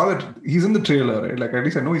when I saw that he's in the trailer, right? Like at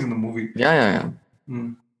least I know he's in the movie. Yeah.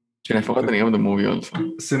 Shit, I forgot the name of the movie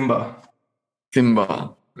also. Simba.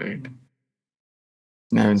 Right.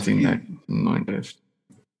 I haven't seen that. No interest.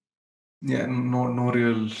 Yeah, no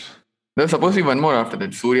real. There's supposed to be one more after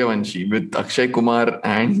that, Suryavanshi, with Akshay Kumar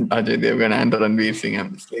and Ajay Devgan and Ranveer Singh.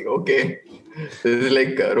 I'm just like, okay, this is like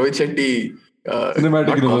Rohit Shetty, Cinematic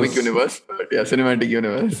not universe. comic universe, but yeah, cinematic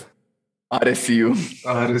universe. RSCU.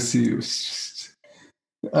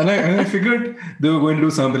 And I figured they were going to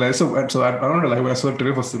do something like so. I don't know. Like when I saw the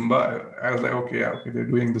trailer for Simba, I was like, okay, they're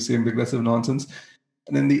doing the same aggressive nonsense.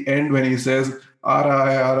 And in the end, when he says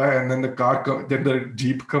 "Ara," and then then the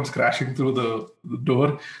jeep comes crashing through the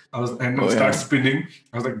door, starts spinning.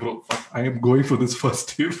 I was like, bro, fuck, I am going for this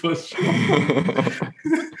first show.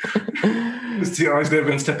 See how they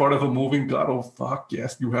will step out of a moving car. Oh fuck,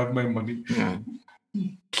 yes, you have my money. Yeah.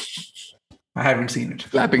 I haven't seen it.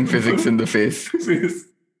 Slapping physics in the face.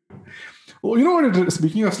 Oh, you know what?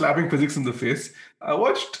 Speaking of slapping physics in the face, I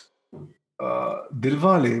watched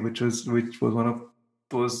Dilwale, which was one of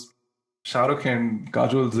those Shah Rukh and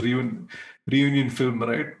Kajol's reunion film,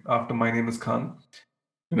 right? After My Name Is Khan.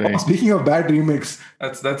 Right. Oh, speaking of bad remakes,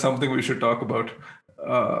 that's something we should talk about.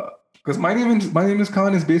 Because My Name Is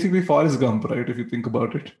Khan is basically Forrest Gump, right? If you think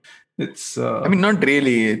about it, it's. I mean, not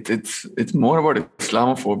really. It's more about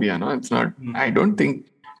Islamophobia, no? It's not. I don't think.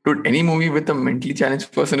 Dude, any movie with a mentally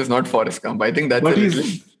challenged person is not Forrest Gump. I think that's. But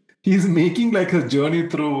he's making like a journey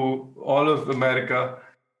through all of America,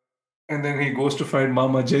 and then he goes to find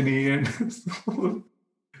Mama Jenny, and.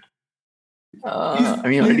 I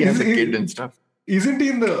mean, he already has a kid and stuff. Isn't he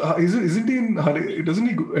in the? Isn't he in? Doesn't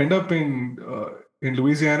he end up in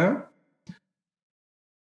Louisiana?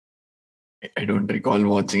 I don't recall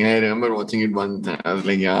watching. I remember watching it once. I was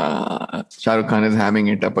like, yeah, Shah Rukh Khan is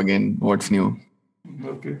hamming it up again. What's new?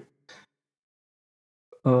 Okay.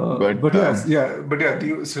 But yeah.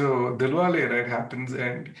 So Dilwale, right, happens,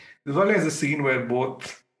 and Dilwale is a scene where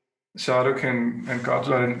both Shah Rukh and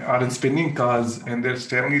Kajol are in spinning cars, and they're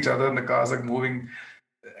staring at each other, and the cars are moving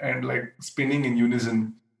and like spinning in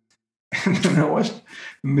unison. And then I watched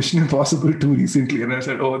Mission Impossible 2 recently, and I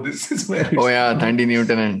said, "Oh, this is where." Oh yeah, Thandie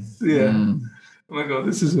Newton and Oh my god,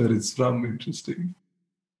 this is where it's from. Interesting.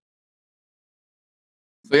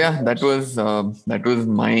 So yeah, that was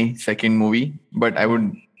my second movie. But I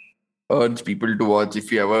would urge people to watch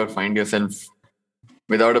if you ever find yourself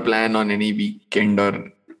without a plan on any weekend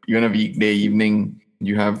or even a weekday evening.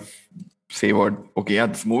 You have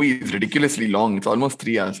this movie is ridiculously long. It's almost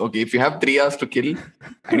 3 hours. Okay, if you have 3 hours to kill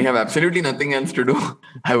and you have absolutely nothing else to do,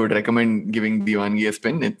 I would recommend giving Diwangi a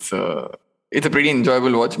spin. It's a pretty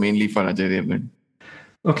enjoyable watch, mainly for Ajay Devgan.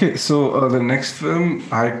 Okay, so the next film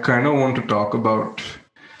I kind of want to talk about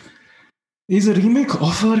is a remake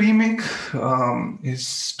of a remake.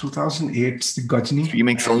 Is 2008's Gajni.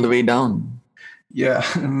 Remakes all the way down. Yeah,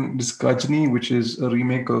 this Gajni, which is a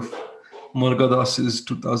remake of Murugadas's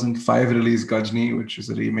 2005 release Gajni, which is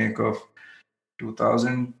a remake of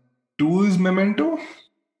 2002's Memento.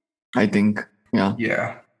 I think, yeah.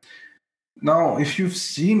 Yeah. Now, if you've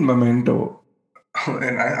seen Memento,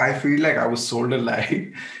 and I feel like I was sold a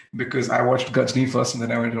lie because I watched Gajni first and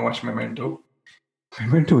then I went and watched Memento.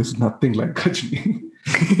 Memento is nothing like Gajni.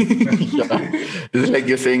 Yeah. This is like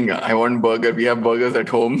you're saying, I want burger. We have burgers at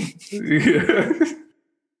home. Yeah.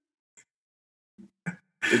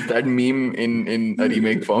 It's that meme in a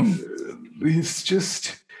remake form. It's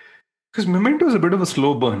just because Memento is a bit of a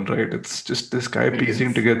slow burn, right? It's just this guy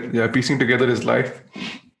piecing together his life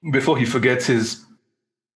before he forgets his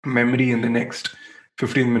memory in the next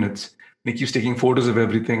 15 minutes. And he keeps taking photos of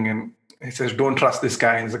everything, and he says, "Don't trust this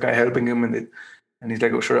guy." And there's a guy helping him, and he's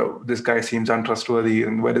like, "Oh, sure, this guy seems untrustworthy.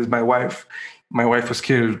 And where is my wife? My wife was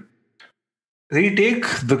killed." They take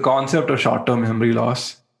the concept of short-term memory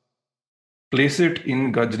loss place it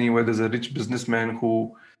in Gajni, where there's a rich businessman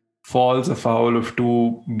who falls afoul of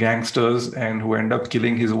two gangsters and who end up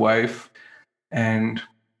killing his wife and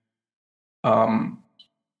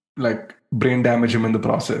like brain damage him in the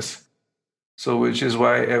process. So, which is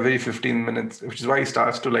why every 15 minutes, which is why he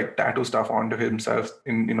starts to like tattoo stuff onto himself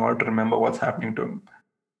in order to remember what's happening to him.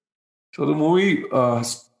 So the movie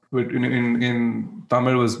in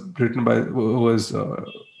Tamil was written by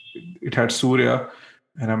it had Surya,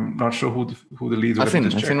 and I'm not sure who the leads were.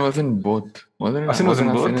 Asin was in both. Asin was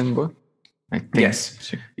in both. I think.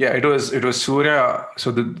 Yes. Yeah, it was Surya.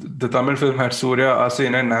 So the Tamil film had Surya,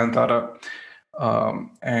 Asin, and Nayantara,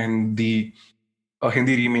 and the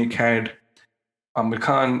Hindi remake had Amir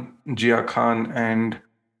Khan, Jia Khan, and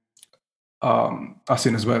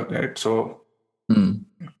Asin as well, right? So, and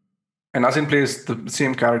Asin plays the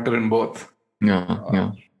same character in both.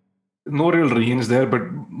 Yeah. No real range there, but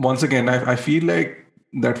once again, I feel like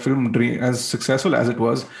that film, as successful as it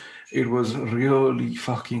was really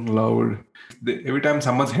fucking loud. Every time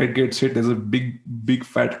someone's head gets hit, there's a big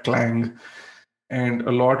fat clang, and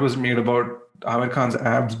a lot was made about Amir Khan's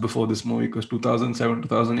abs before this movie, because 2007,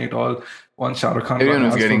 2008, all once Shah Rukh Khan. Everyone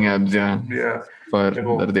was getting abs, yeah. Yeah. For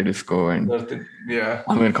Darde Disco, and yeah.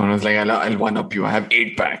 Amir Khan was like, I'll one up you. I have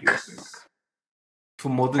 8-pack. Yes. For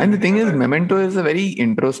more than and the thing is, Memento is a very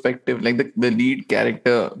introspective, like the lead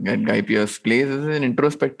character that Guy Pearce plays is an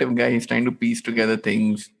introspective guy. He's trying to piece together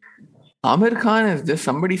things. Amir Khan is just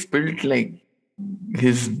somebody spilled like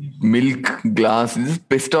his milk glass. He's just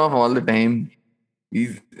pissed off all the time.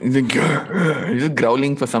 He's just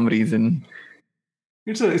growling for some reason.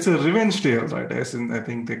 It's a revenge tale, right? I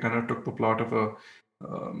think they kind of took the plot of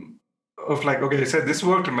like, okay, I said this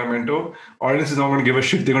worked in Memento. Audience is not going to give a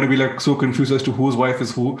shit. They're going to be like so confused as to whose wife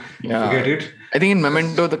is who. Yeah. Forget it. I think in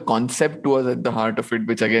Memento, the concept was at the heart of it,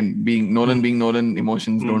 which again, being Nolan,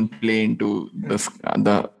 emotions don't play into the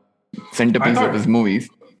centerpiece of his movies.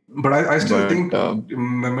 But I still think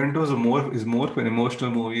Memento is more of an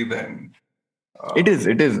emotional movie than. It is.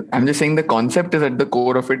 I'm just saying the concept is at the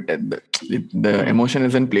core of it. The emotion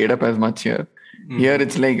isn't played up as much here. Here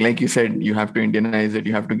it's like you said, you have to Indianize it.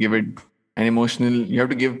 You have to give it an emotional. You have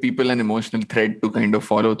to give people an emotional thread to kind of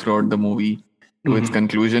follow throughout the movie to its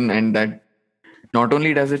conclusion, and that not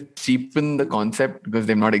only does it cheapen the concept because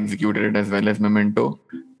they've not executed it as well as Memento,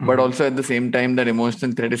 but also at the same time that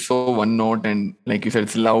emotional thread is so one note, and like you said,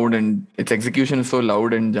 it's loud and its execution is so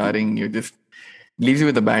loud and jarring. You just leaves you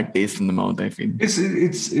with a bad taste in the mouth, I feel.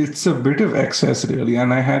 It's a bit of excess, really.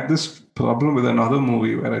 And I had this problem with another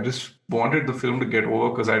movie where I just wanted the film to get over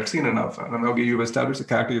because I'd seen enough. And I'm okay, you've established the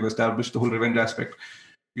character, you've established the whole revenge aspect.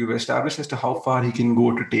 You've established as to how far he can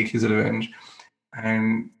go to take his revenge.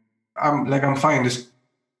 And I'm fine, just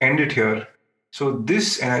end it here. So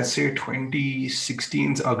this, and I'd say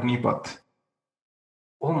 2016's Agnipath.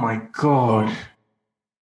 Oh my God.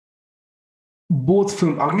 Both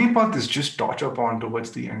films, Agnipath is just torture porn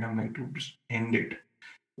towards the end. I'm like, dude, just end it.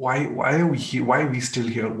 Why are we here? Why are we still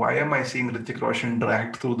here? Why am I seeing Hrithik Roshan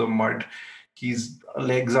dragged through the mud? His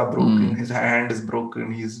legs are broken. His hand is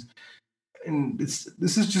broken. This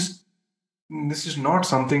is not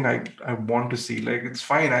something I want to see. Like, it's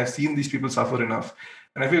fine. I've seen these people suffer enough.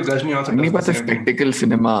 And I feel Gajni also does the same thing. Spectacle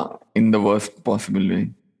cinema in the worst possible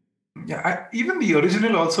way. Yeah, even the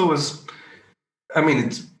original also was, I mean,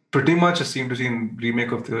 it's pretty much a scene-to-scene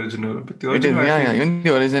remake of the original. But the original, even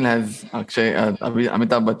the original has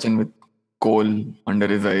Amitabh Bachchan with coal under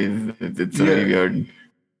his eyes. It's a very weird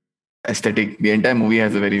aesthetic. The entire movie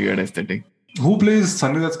has a very weird aesthetic. Who plays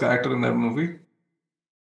Sanjay Dutt's character in that movie?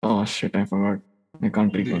 Oh shit, I forgot. I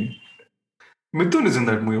can't recall. Mithun is in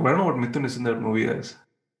that movie. I don't know what Mithun is in that movie as.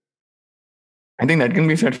 I think that can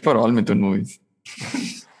be said for all Mithun movies.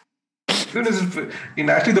 In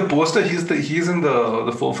actually the poster, he's in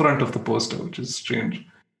the forefront of the poster, which is strange.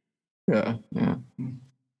 Yeah.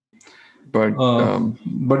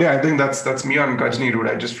 But yeah, I think that's me on Gajni, dude.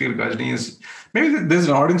 I just feel Gajni is, maybe there's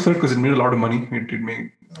an audience for it because it made a lot of money. It did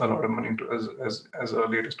make a lot of money as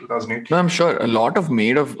early as 2008. No, I'm sure a lot was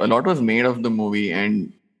made of the movie,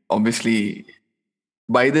 and obviously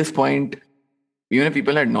by this point, even if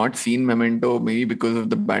people had not seen Memento, maybe because of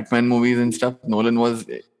the Batman movies and stuff, Nolan was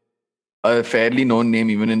a fairly known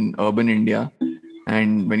name even in urban India.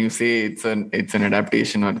 And when you say it's an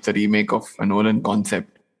adaptation or it's a remake of a Nolan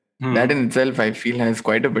concept, that in itself I feel has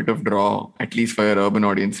quite a bit of draw, at least for your urban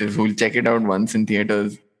audiences who will check it out once in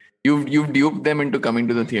theaters. You've duped them into coming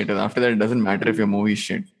to the theater. After that, it doesn't matter if your movie is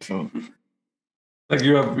shit. So, like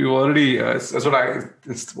you already.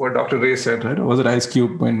 It's what Dr. Ray said, right? Or was it Ice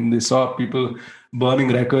Cube when they saw people burning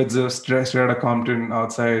records straight out of Compton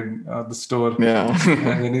outside the store. Yeah.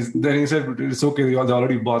 And then he said, it's okay, they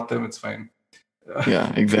already bought them, it's fine.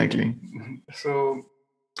 Yeah, exactly. So,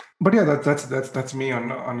 but yeah, that's me on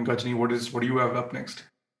Gajini. What do you have up next?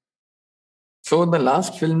 So the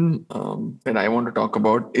last film that I want to talk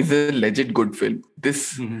about is a legit good film.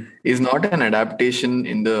 This is not an adaptation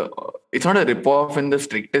it's not a ripoff in the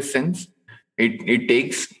strictest sense. It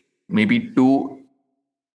takes maybe two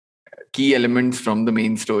key elements from the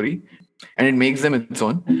main story and it makes them its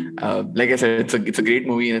own. Like I said, it's a great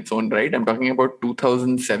movie in its own right. I'm talking about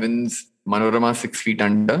 2007's Manorama 6 Feet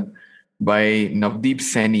Under by Navdeep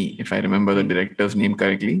Saini, if I remember the director's name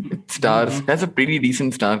correctly. It has a pretty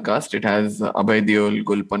decent star cast. It has Abhay Deol,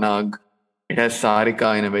 Gul Panag. It has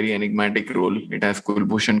Sarika in a very enigmatic role. It has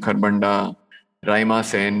Kulbhushan Kharbanda, Raima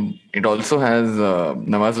Sen. It also has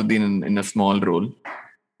Nawazuddin in a small role.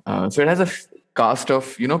 So it has a cast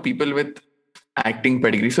of people with acting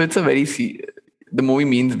pedigree. So it's a the movie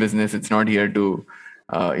means business. It's not here to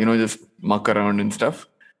just muck around and stuff.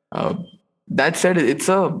 That said,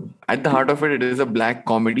 at the heart of it is a black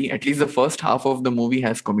comedy. At least the first half of the movie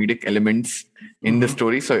has comedic elements in the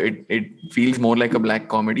story, so it feels more like a black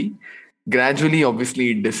comedy. Gradually,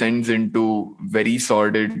 obviously, it descends into very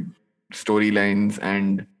sordid storylines,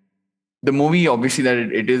 and the movie, obviously, that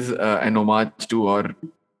it is an homage to or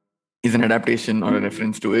is an adaptation or a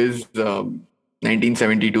reference to is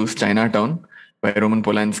 1972's Chinatown by Roman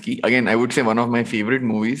Polanski. Again, I would say one of my favorite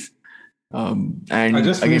movies. And I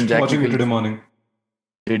just again, finished Jack watching it Nicholson. today morning.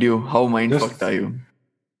 Did you? How mind-fucked are you?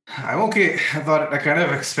 I'm okay. I kind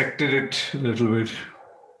of expected it a little bit.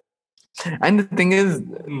 And the thing is,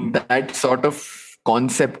 that sort of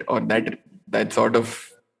concept or that sort of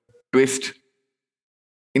twist.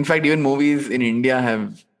 In fact, even movies in India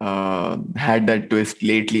have had that twist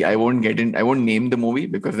lately. I won't name the movie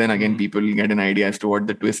because then again people get an idea as to what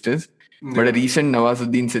the twist is. Yeah. But a recent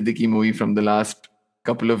Nawazuddin Siddiqui movie from the last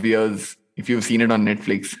couple of years, if you've seen it on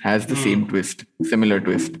Netflix, has the same twist, similar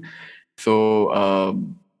twist. So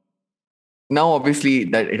now obviously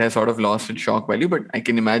that it has sort of lost its shock value, but I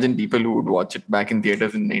can imagine people who would watch it back in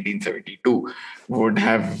theaters in 1972 would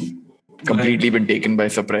have completely been taken by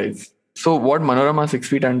surprise. So what Manorama 6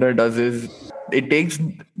 Feet Under does is it takes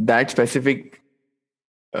that specific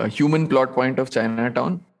human plot point of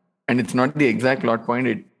Chinatown, and it's not the exact plot point.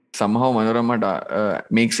 It somehow Manorama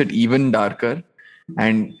makes it even darker.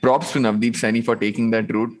 And props to Navdeep Saini for taking that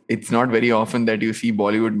route. It's not very often that you see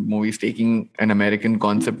Bollywood movies taking an American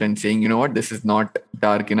concept and saying, you know what, this is not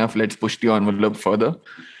dark enough. Let's push the envelope further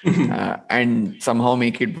and somehow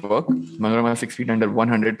make it work. Manorama 6 Feet Under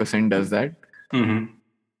 100% does that.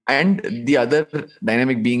 And the other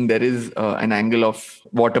dynamic being there is an angle of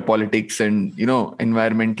water politics and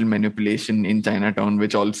environmental manipulation in Chinatown,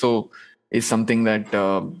 which also is something that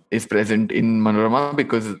is present in Manorama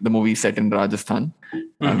because the movie is set in Rajasthan.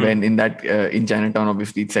 When in Chinatown,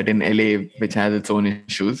 obviously it's set in LA, which has its own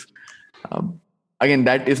issues. Again,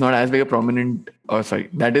 that is not as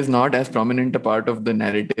that is not as prominent a part of the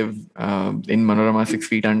narrative in Manorama 6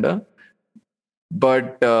 Feet Under.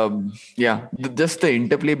 But just the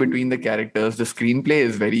interplay between the characters, the screenplay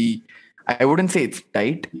is very, I wouldn't say it's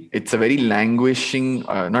tight. It's a very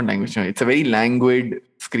it's a very languid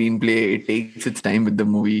screenplay. It takes its time with the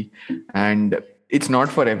movie and it's not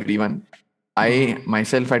for everyone. I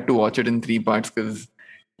myself had to watch it in 3 parts because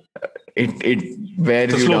it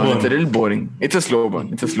wears you down. It's a little boring. It's a slow burn.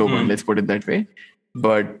 Let's put it that way.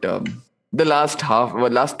 But the last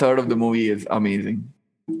third of the movie is amazing.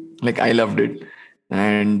 Like I loved it.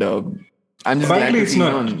 And I'm just glad to see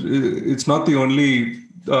it's not the only.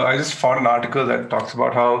 I just found an article that talks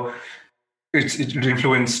about how it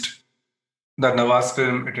influenced that Nawaz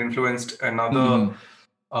film. It influenced another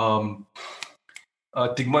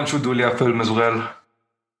Tigmanshu Dhulia film as well.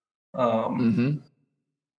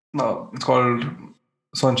 No, it's called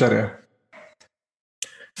Soncharia.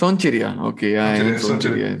 Soncharia, okay, yeah,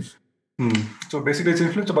 Soncharia. So basically, it's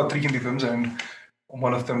influenced about 3 Hindi films, and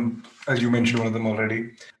one of them, as you mentioned, one of them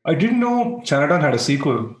already. I didn't know Chinatown had a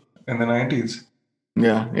sequel in the 90s.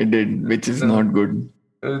 Yeah, it did, which is not good.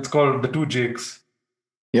 It's called The Two Jakes.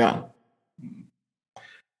 Yeah.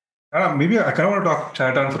 Maybe I kind of want to talk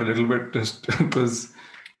Chinatown for a little bit just because...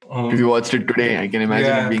 if you watched it today, I can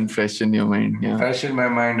imagine it being fresh in your mind. Yeah. Fresh in my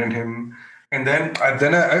mind and him. And then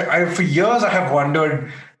I for years I have wondered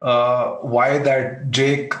why that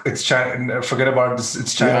Jake, forget about this,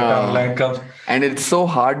 it's Chinatown line comes. And it's so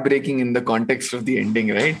heartbreaking in the context of the ending,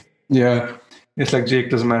 right? Yeah. It's like Jake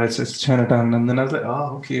doesn't matter, it's Chinatown. And then I was like,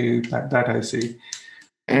 oh, okay, that I see.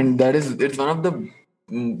 And it's one of the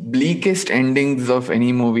bleakest endings of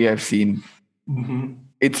any movie I've seen.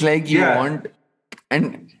 It's like you want,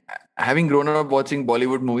 and having grown up watching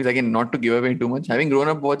Bollywood movies, again, not to give away too much, having grown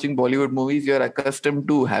up watching Bollywood movies, you're accustomed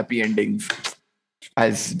to happy endings.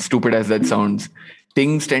 As stupid as that sounds,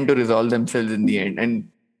 things tend to resolve themselves in the end. And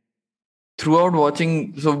throughout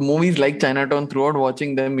watching, so movies like Chinatown, throughout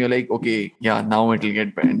watching them, you're like, okay, yeah, now it'll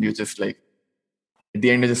get banned. You just like, at the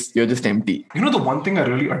end, you're just empty. You know, the one thing I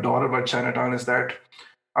really adore about Chinatown is that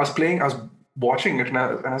I was watching it, and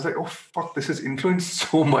I was like, oh fuck, this has influenced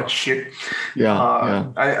so much shit.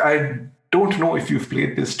 Yeah. I don't know if you've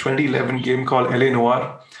played this 2011 game called LA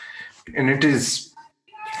Noir, and it is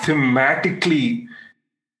thematically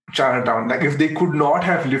Chinatown. Like, if they could not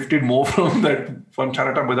have lifted more from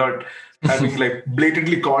Chinatown without having like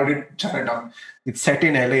blatantly called it Chinatown. It's set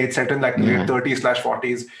in LA. It's set in like late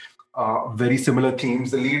 30s/40s. Very similar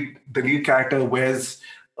themes. The lead character wears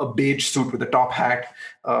a beige suit with a top hat,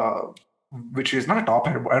 which is not a top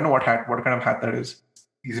hat. I don't know what kind of hat that is.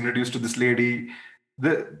 He's introduced to this lady.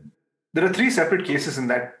 There are three separate cases in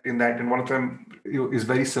that, and one of them is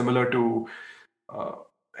very similar to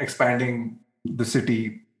expanding the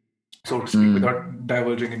city, so to speak, without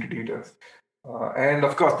diverging into details. And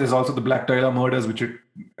of course, there's also the Black Tyler murders, which it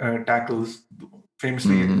tackles,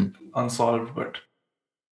 famously unsolved. But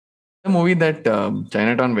the movie that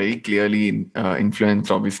Chinatown very clearly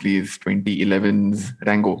influenced, obviously, is 2011's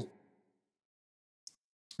Rango.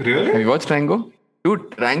 Really? Have you watched Rango?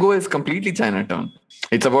 Dude, Rango is completely Chinatown.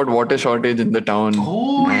 It's about water shortage in the town.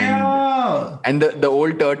 Oh, yeah. And the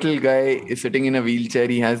old turtle guy is sitting in a wheelchair.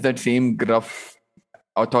 He has that same gruff,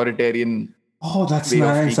 authoritarian Oh, that's way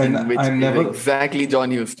nice. of speaking, which I never... is exactly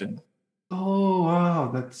John Huston. Oh,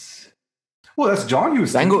 wow. That's John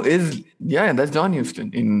Huston. Rango is, that's John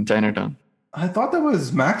Huston in Chinatown. I thought that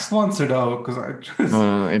was Max von Sydow, because I just...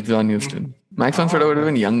 No, it's John Huston. Max von Sydow would have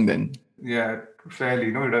been young then. Yeah,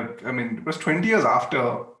 fairly. No, it was 20 years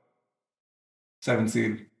after Seven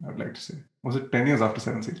Seal, I'd like to say. Was it 10 years after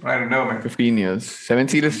Seven Seal? I don't know, man. 15 years. Seven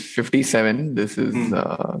Seal is 57. This is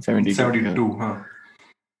 72. 72, huh?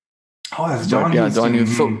 Oh, that's John Huston. John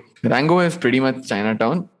Huston. So Rango is pretty much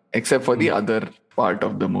Chinatown, except for the other part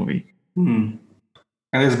of the movie. And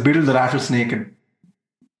there's Bill the Rattlesnake. And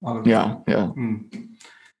all of that.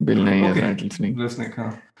 Bill Nye as Rattlesnake. Rattlesnake,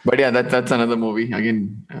 huh? But yeah, that's another movie.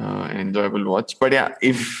 Again, an enjoyable watch. But yeah,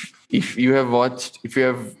 if you have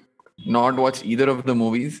not watched either of the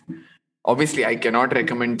movies, obviously I cannot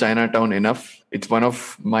recommend Chinatown enough. It's one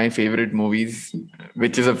of my favorite movies,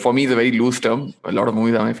 which is for me is a very loose term. A lot of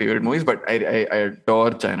movies are my favorite movies, but I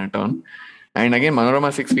adore Chinatown. And again,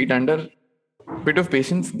 Manorama 6 Feet Under, bit of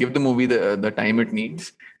patience, give the movie the time it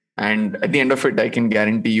needs, and at the end of it, I can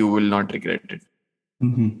guarantee you will not regret it.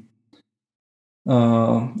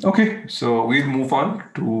 Okay, so we'll move on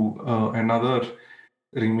to another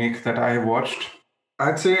remake that I watched.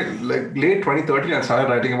 I'd say like late 2013, I started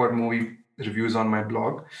writing about movie reviews on my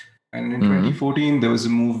blog. And in 2014, there was a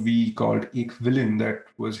movie called Ek Villain that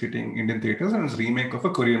was hitting Indian theaters, and it was a remake of a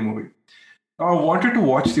Korean movie. Now, I wanted to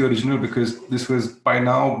watch the original because this was, by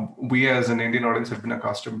now, we as an Indian audience have been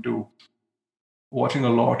accustomed to watching a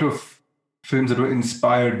lot of films that were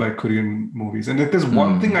inspired by Korean movies. And if there's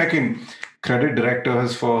one thing I can credit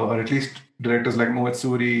directors for, or at least directors like Mohit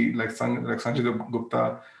Suri, like Sanjay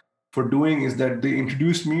Gupta, for doing, is that they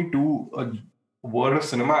introduced me to a world of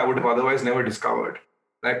cinema I would have otherwise never discovered.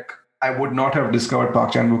 Like, I would not have discovered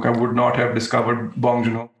Park Chan-wook. I would not have discovered Bong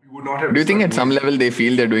Joon-ho. Do you think at some level they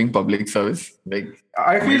feel they're doing public service? Like,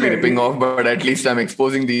 I feel like ripping off, but at least I'm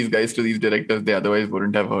exposing these guys to these directors they otherwise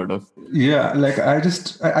wouldn't have heard of. Yeah, like I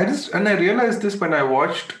realized this when I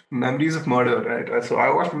watched Memories of Murder, right? So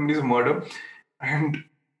I watched Memories of Murder, and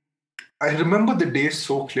I remember the day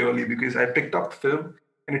so clearly because I picked up the film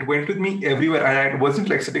and it went with me everywhere. And I wasn't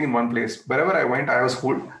like sitting in one place. Wherever I went, I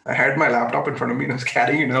had my laptop in front of me and I was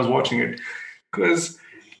carrying it and I was watching it because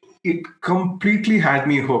it completely had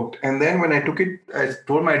me hooked. And then when I took it, I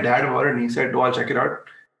told my dad about it and he said, "Oh, I'll check it out."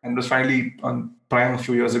 And it was finally on Prime a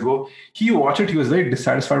few years ago. He watched it. He was very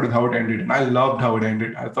dissatisfied with how it ended. And I loved how it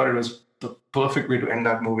ended. I thought it was the perfect way to end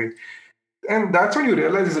that movie. And that's when you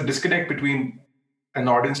realize there's a disconnect between an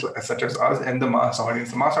audience such as us and the mass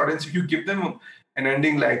audience. The mass audience, if you give them an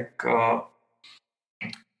ending like...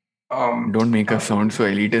 don't make us sound so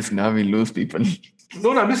elitist now. We lose people.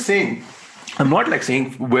 No, I'm just saying... I'm not like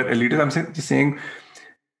saying we're elitist. I'm just saying,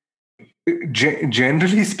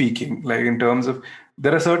 generally speaking, like in terms of,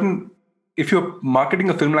 there are certain, if you're marketing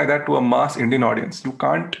a film like that to a mass Indian audience, you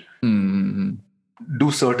can't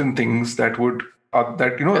do certain things that would,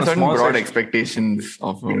 certain broad expectations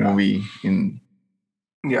of a movie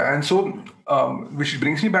Yeah, and so which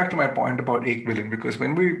brings me back to my point about Ek Villain, because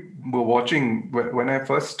when we were watching, when I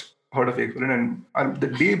first heard of Ek Villain, and the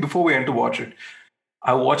day before we went to watch it,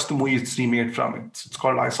 I watched the movie it's remade from it. It's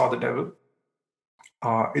called I Saw the Devil.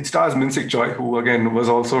 It stars Minsik Choi, who again was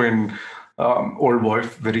also in Old Boy, a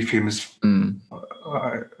very famous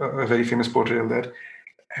portrayal there,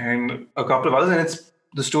 and a couple of others. And it's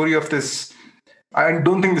the story of this. I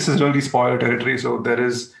don't think this is really spoiler territory. So there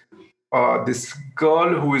is this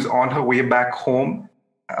girl who is on her way back home.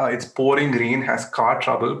 It's pouring rain, has car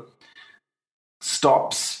trouble,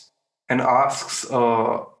 stops and asks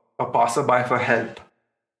a passerby for help.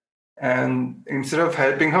 And instead of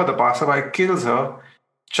helping her, the passerby kills her,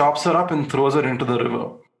 chops her up, and throws her into the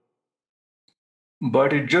river.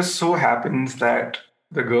 But it just so happens that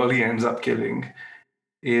the girl he ends up killing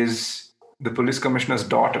is the police commissioner's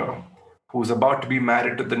daughter, who's about to be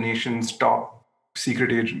married to the nation's top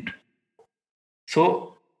secret agent.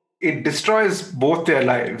 So it destroys both their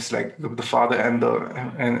lives, like the father and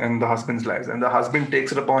the husband's lives. And the husband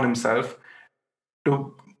takes it upon himself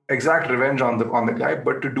to exact revenge on the guy,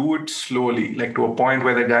 but to do it slowly, like to a point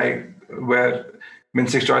where where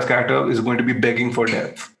Minsik Choi's character is going to be begging for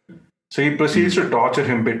death. So he proceeds to torture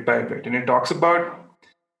him bit by bit, and it talks about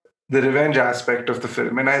the revenge aspect of the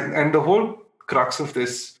film, and the whole crux of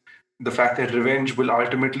this, the fact that revenge will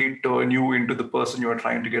ultimately turn you into the person you are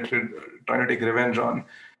trying to take revenge on,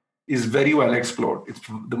 is very well explored.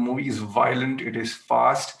 The movie is violent, it is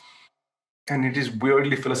fast, and it is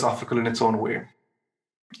weirdly philosophical in its own way.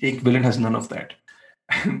 Ek Villain has none of that.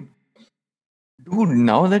 Dude,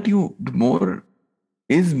 now that you more,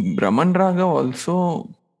 is Brahman Raga also?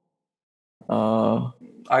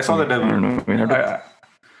 I Saw the Devil. I don't know.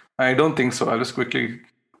 I don't think so. I'll just quickly.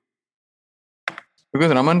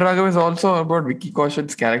 Because Raman Raghav is also about Vicky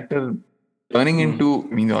Kaushik's character turning into,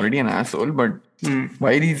 I mean, he's already an asshole, but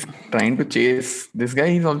while he's trying to chase this guy,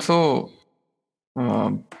 he's also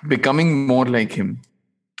becoming more like him.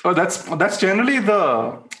 Oh, that's generally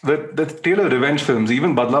the tale of revenge films.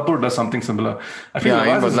 Even Badlapur does something similar. I feel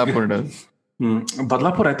Badlapur does.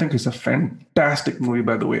 Badlapur, I think, is a fantastic movie,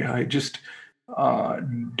 by the way. I just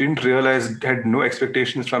didn't realize, had no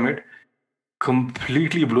expectations from it.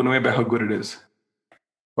 Completely blown away by how good it is.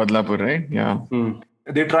 Badlapur, right? Yeah.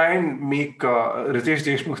 They try and make Ritesh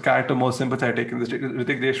Deshmukh's character more sympathetic. And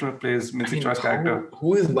Ritesh Deshmukh plays Minsik Choi's character.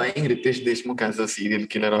 Who is buying Ritesh Deshmukh as a serial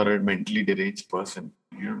killer or a mentally deranged person?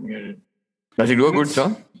 You don't get it. Does he do a good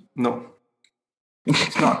job? No.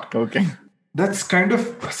 It's not. Okay. That's kind of...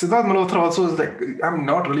 Siddharth Malhotra also is like... I'm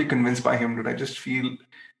not really convinced by him, but I just feel...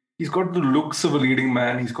 He's got the looks of a leading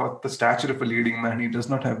man. He's got the stature of a leading man. He does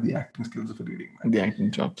not have the acting skills of a leading man. The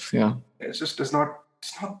acting chops, yeah. It's just it's not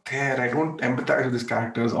there. I don't empathize with his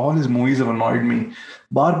characters. All his movies have annoyed me.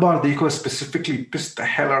 Bar Bar Dekho specifically pissed the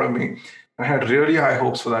hell out of me. I had really high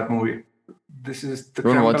hopes for that movie. This is the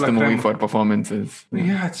don't watch the movie for performances.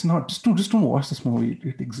 Yeah, it's not. Just don't watch this movie.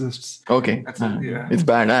 It exists. Okay. Yeah. It's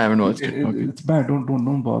bad. I haven't watched it. Okay. It's bad.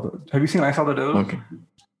 Don't bother. Have you seen I Saw the Devil? Okay.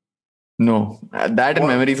 No. That and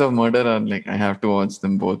Memories of Murder are like, I have to watch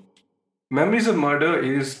them both. Memories of Murder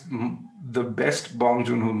is the best Bong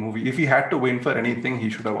Joon-ho movie. If he had to win for anything,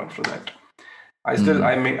 he should have won for that.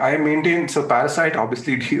 I maintain. So Parasite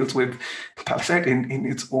obviously deals with Parasite in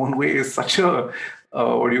its own way is such a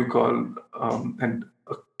what do you call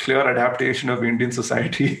a clear adaptation of Indian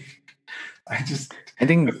society. I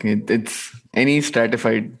think it's any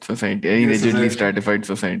stratified society, any rigidly stratified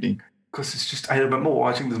society. Because it's just, I remember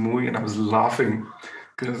watching this movie and I was laughing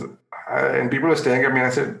because and people were staring at me and I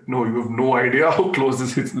said, no, you have no idea how close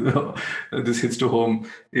this hits to home.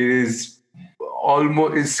 It is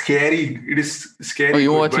almost, it's scary. It is scary. Oh,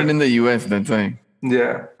 you watched it in the US, that's why.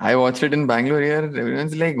 Yeah. I watched it in Bangalore here.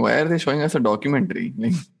 Everyone's like, why are they showing us a documentary?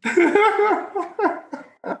 Like...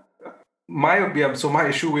 So my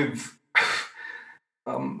issue with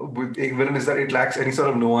Ek Villain is that it lacks any sort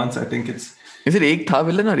of nuance. I think it's... Is it Ek Tha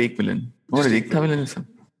Villain or Ek Villain? What is Ek Tha Villain?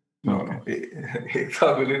 No. Ek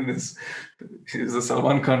Tha Villain is a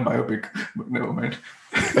Salman Khan biopic, but never mind.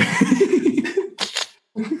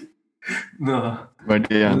 No.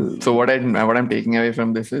 But yeah. So what I'm taking away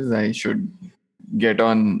from this is I should get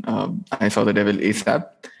on I Saw the Devil ASAP.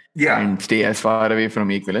 Yeah. And stay as far away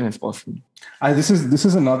from Ek Villain as possible. This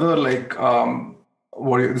is another like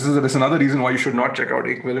this is another reason why you should not check out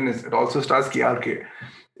Ek Villain. It also stars KRK.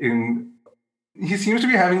 He seems to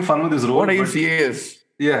be having fun with his role. What are you serious?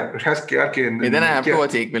 Yeah, it has KRK in it. Then I have to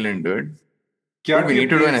watch Ek Villain, dude. We need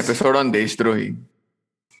to do an episode on Deshdrohi.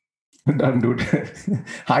 Done, dude.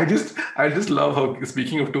 I just love how,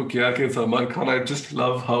 speaking of KRK and Salman Khan, I just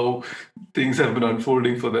love how things have been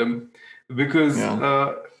unfolding for them. because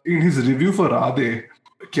Yeah. in his review for Radhe,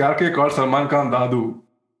 KRK called Salman Khan Dadu.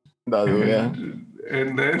 Dadu, yeah.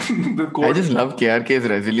 And then the I quote. just love KRK's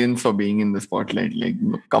resilience for being in the spotlight. Like,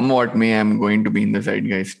 come what may, I'm going to be in the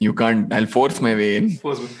zeitgeist. You can't, I'll force my way in.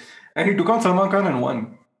 And he took on Salman Khan and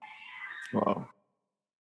won. Wow.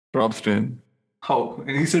 Props to him. How?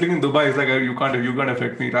 And he's sitting in Dubai. He's like, you can't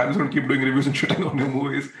affect me. I'm just going to keep doing reviews and shitting on your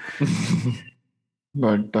movies.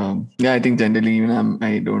 But yeah, I think generally, even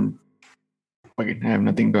I don't. Okay, I have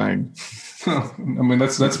nothing to add. I mean,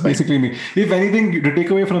 that's basically me. If anything, the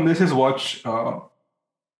takeaway from this is watch.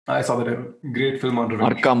 I saw that great film on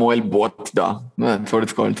revenge. Arka Moel Botda. That's what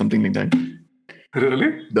it's called, something like that.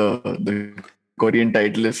 Really? The Korean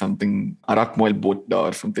title is something Arak Moel Botda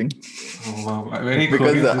or something. Oh, wow. Very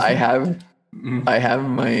Because Korean, I have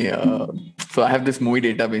my so I have this movie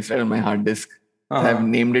database right on my hard disk. Uh-huh. I've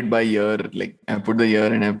named it by year. Like I put the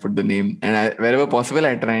year and I put the name, and wherever possible,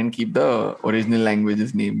 I try and keep the original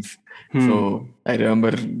languages names. So I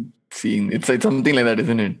remember seeing it's like something like that,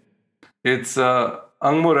 isn't it? It's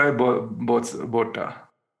Angmurai Bota.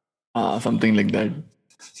 Something like that.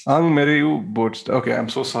 Ang Merayu Bot. Okay, I'm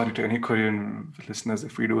so sorry to any Korean listeners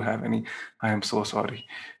if we do have any. I am so sorry.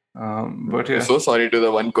 But yeah. I'm so sorry to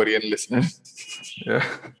the one Korean listener. Yeah.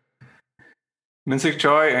 Min-sik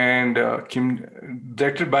Choi and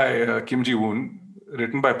directed by Kim Ji-woon,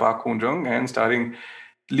 written by Park Hoon-jung, and starring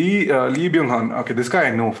Lee Byung-hun. Okay, this guy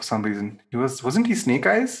I know for some reason. Wasn't he Snake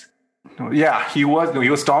Eyes? No, yeah, he was. No, he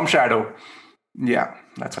was Storm Shadow. Yeah,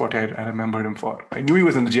 that's what I remembered him for. I knew he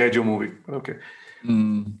was in the G.I. Joe movie. Okay.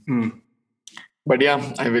 But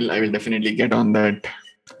yeah, I will definitely get on that.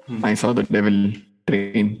 I saw the Devil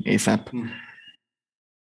train ASAP.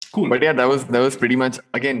 Cool. But yeah, that was pretty much,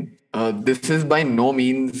 again, this is by no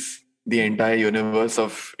means the entire universe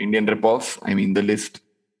of Indian ripoffs. I mean, the list,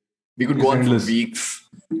 we could go on for weeks.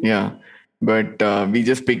 Yeah. But we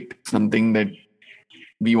just picked something that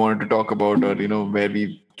we wanted to talk about, or,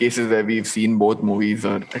 cases where we've seen both movies,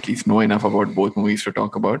 or at least know enough about both movies to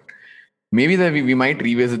talk about. Maybe that we might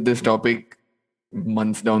revisit this topic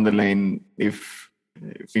months down the line if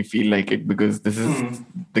we feel like it, because this is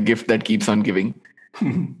the gift that keeps on giving.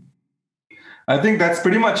 I think that's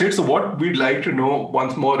pretty much it. So what we'd like to know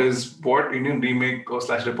once more is what Indian remake or /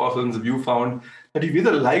 ripoff films have you found that you've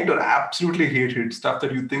either liked or absolutely hated, stuff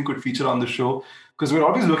that you think could feature on the show? Because we're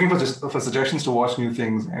always looking for suggestions to watch new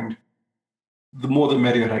things, and the more the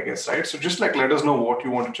merrier, I guess, right? So just like let us know what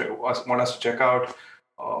you want us to check out,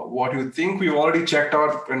 what you think we've already checked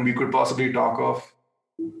out and we could possibly talk of.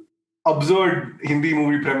 Absurd Hindi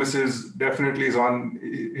movie premises definitely is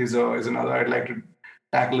another I'd like to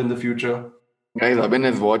tackle in the future. Guys, Abhin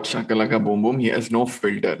has watched Shakalaka Boom Boom. He has no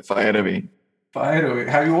filter. Fire away. Fire away.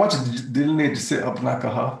 Have you watched Dil Ne Jise Apna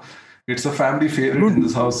Kaha? It's a family favorite in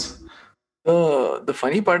this house. The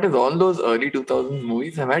funny part is all those early 2000s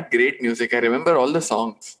movies have had great music. I remember all the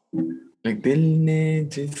songs. Like Dil Ne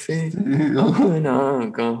Jise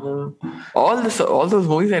Apna Kaha. All those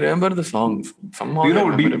movies, I remember the songs. Somehow do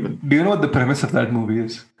you know what the premise of that movie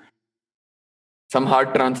is? Some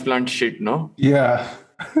heart transplant shit, no? Yeah.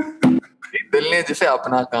 Dil ne jise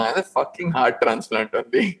apna kaha hai, fucking heart transplant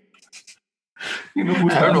only. You know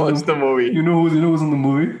who's I haven't watched the movie. You know who's in the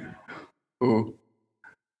movie? Who?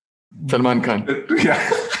 Salman Khan. Yeah.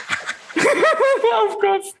 Of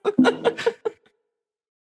course.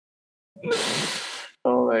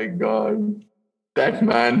 Oh my god. That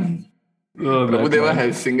man. Prabhu Deva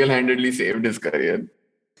has single-handedly saved his career.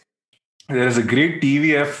 There is a great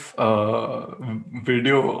TVF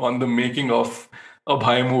video on the making of a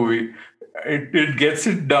Bhai movie. It gets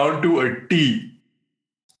it down to a T.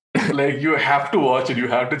 Like you have to watch it. You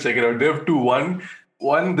have to check it out. They have two. One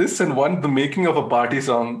this and one the making of a party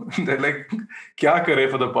song. They're like, "Kya kare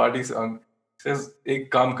for the party song?" It says, "Ek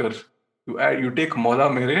kaam kar. You take Mola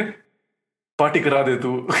mere, party kara de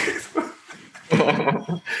tu."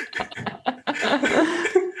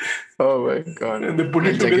 Oh my god. And they put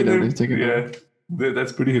it together. Check it out.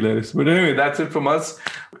 That's pretty hilarious. But anyway, that's it from us.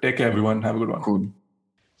 Take care, everyone. Have a good one. Cool.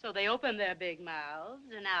 So they opened their big mouths,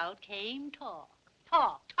 and out came talk.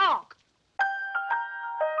 Talk, talk.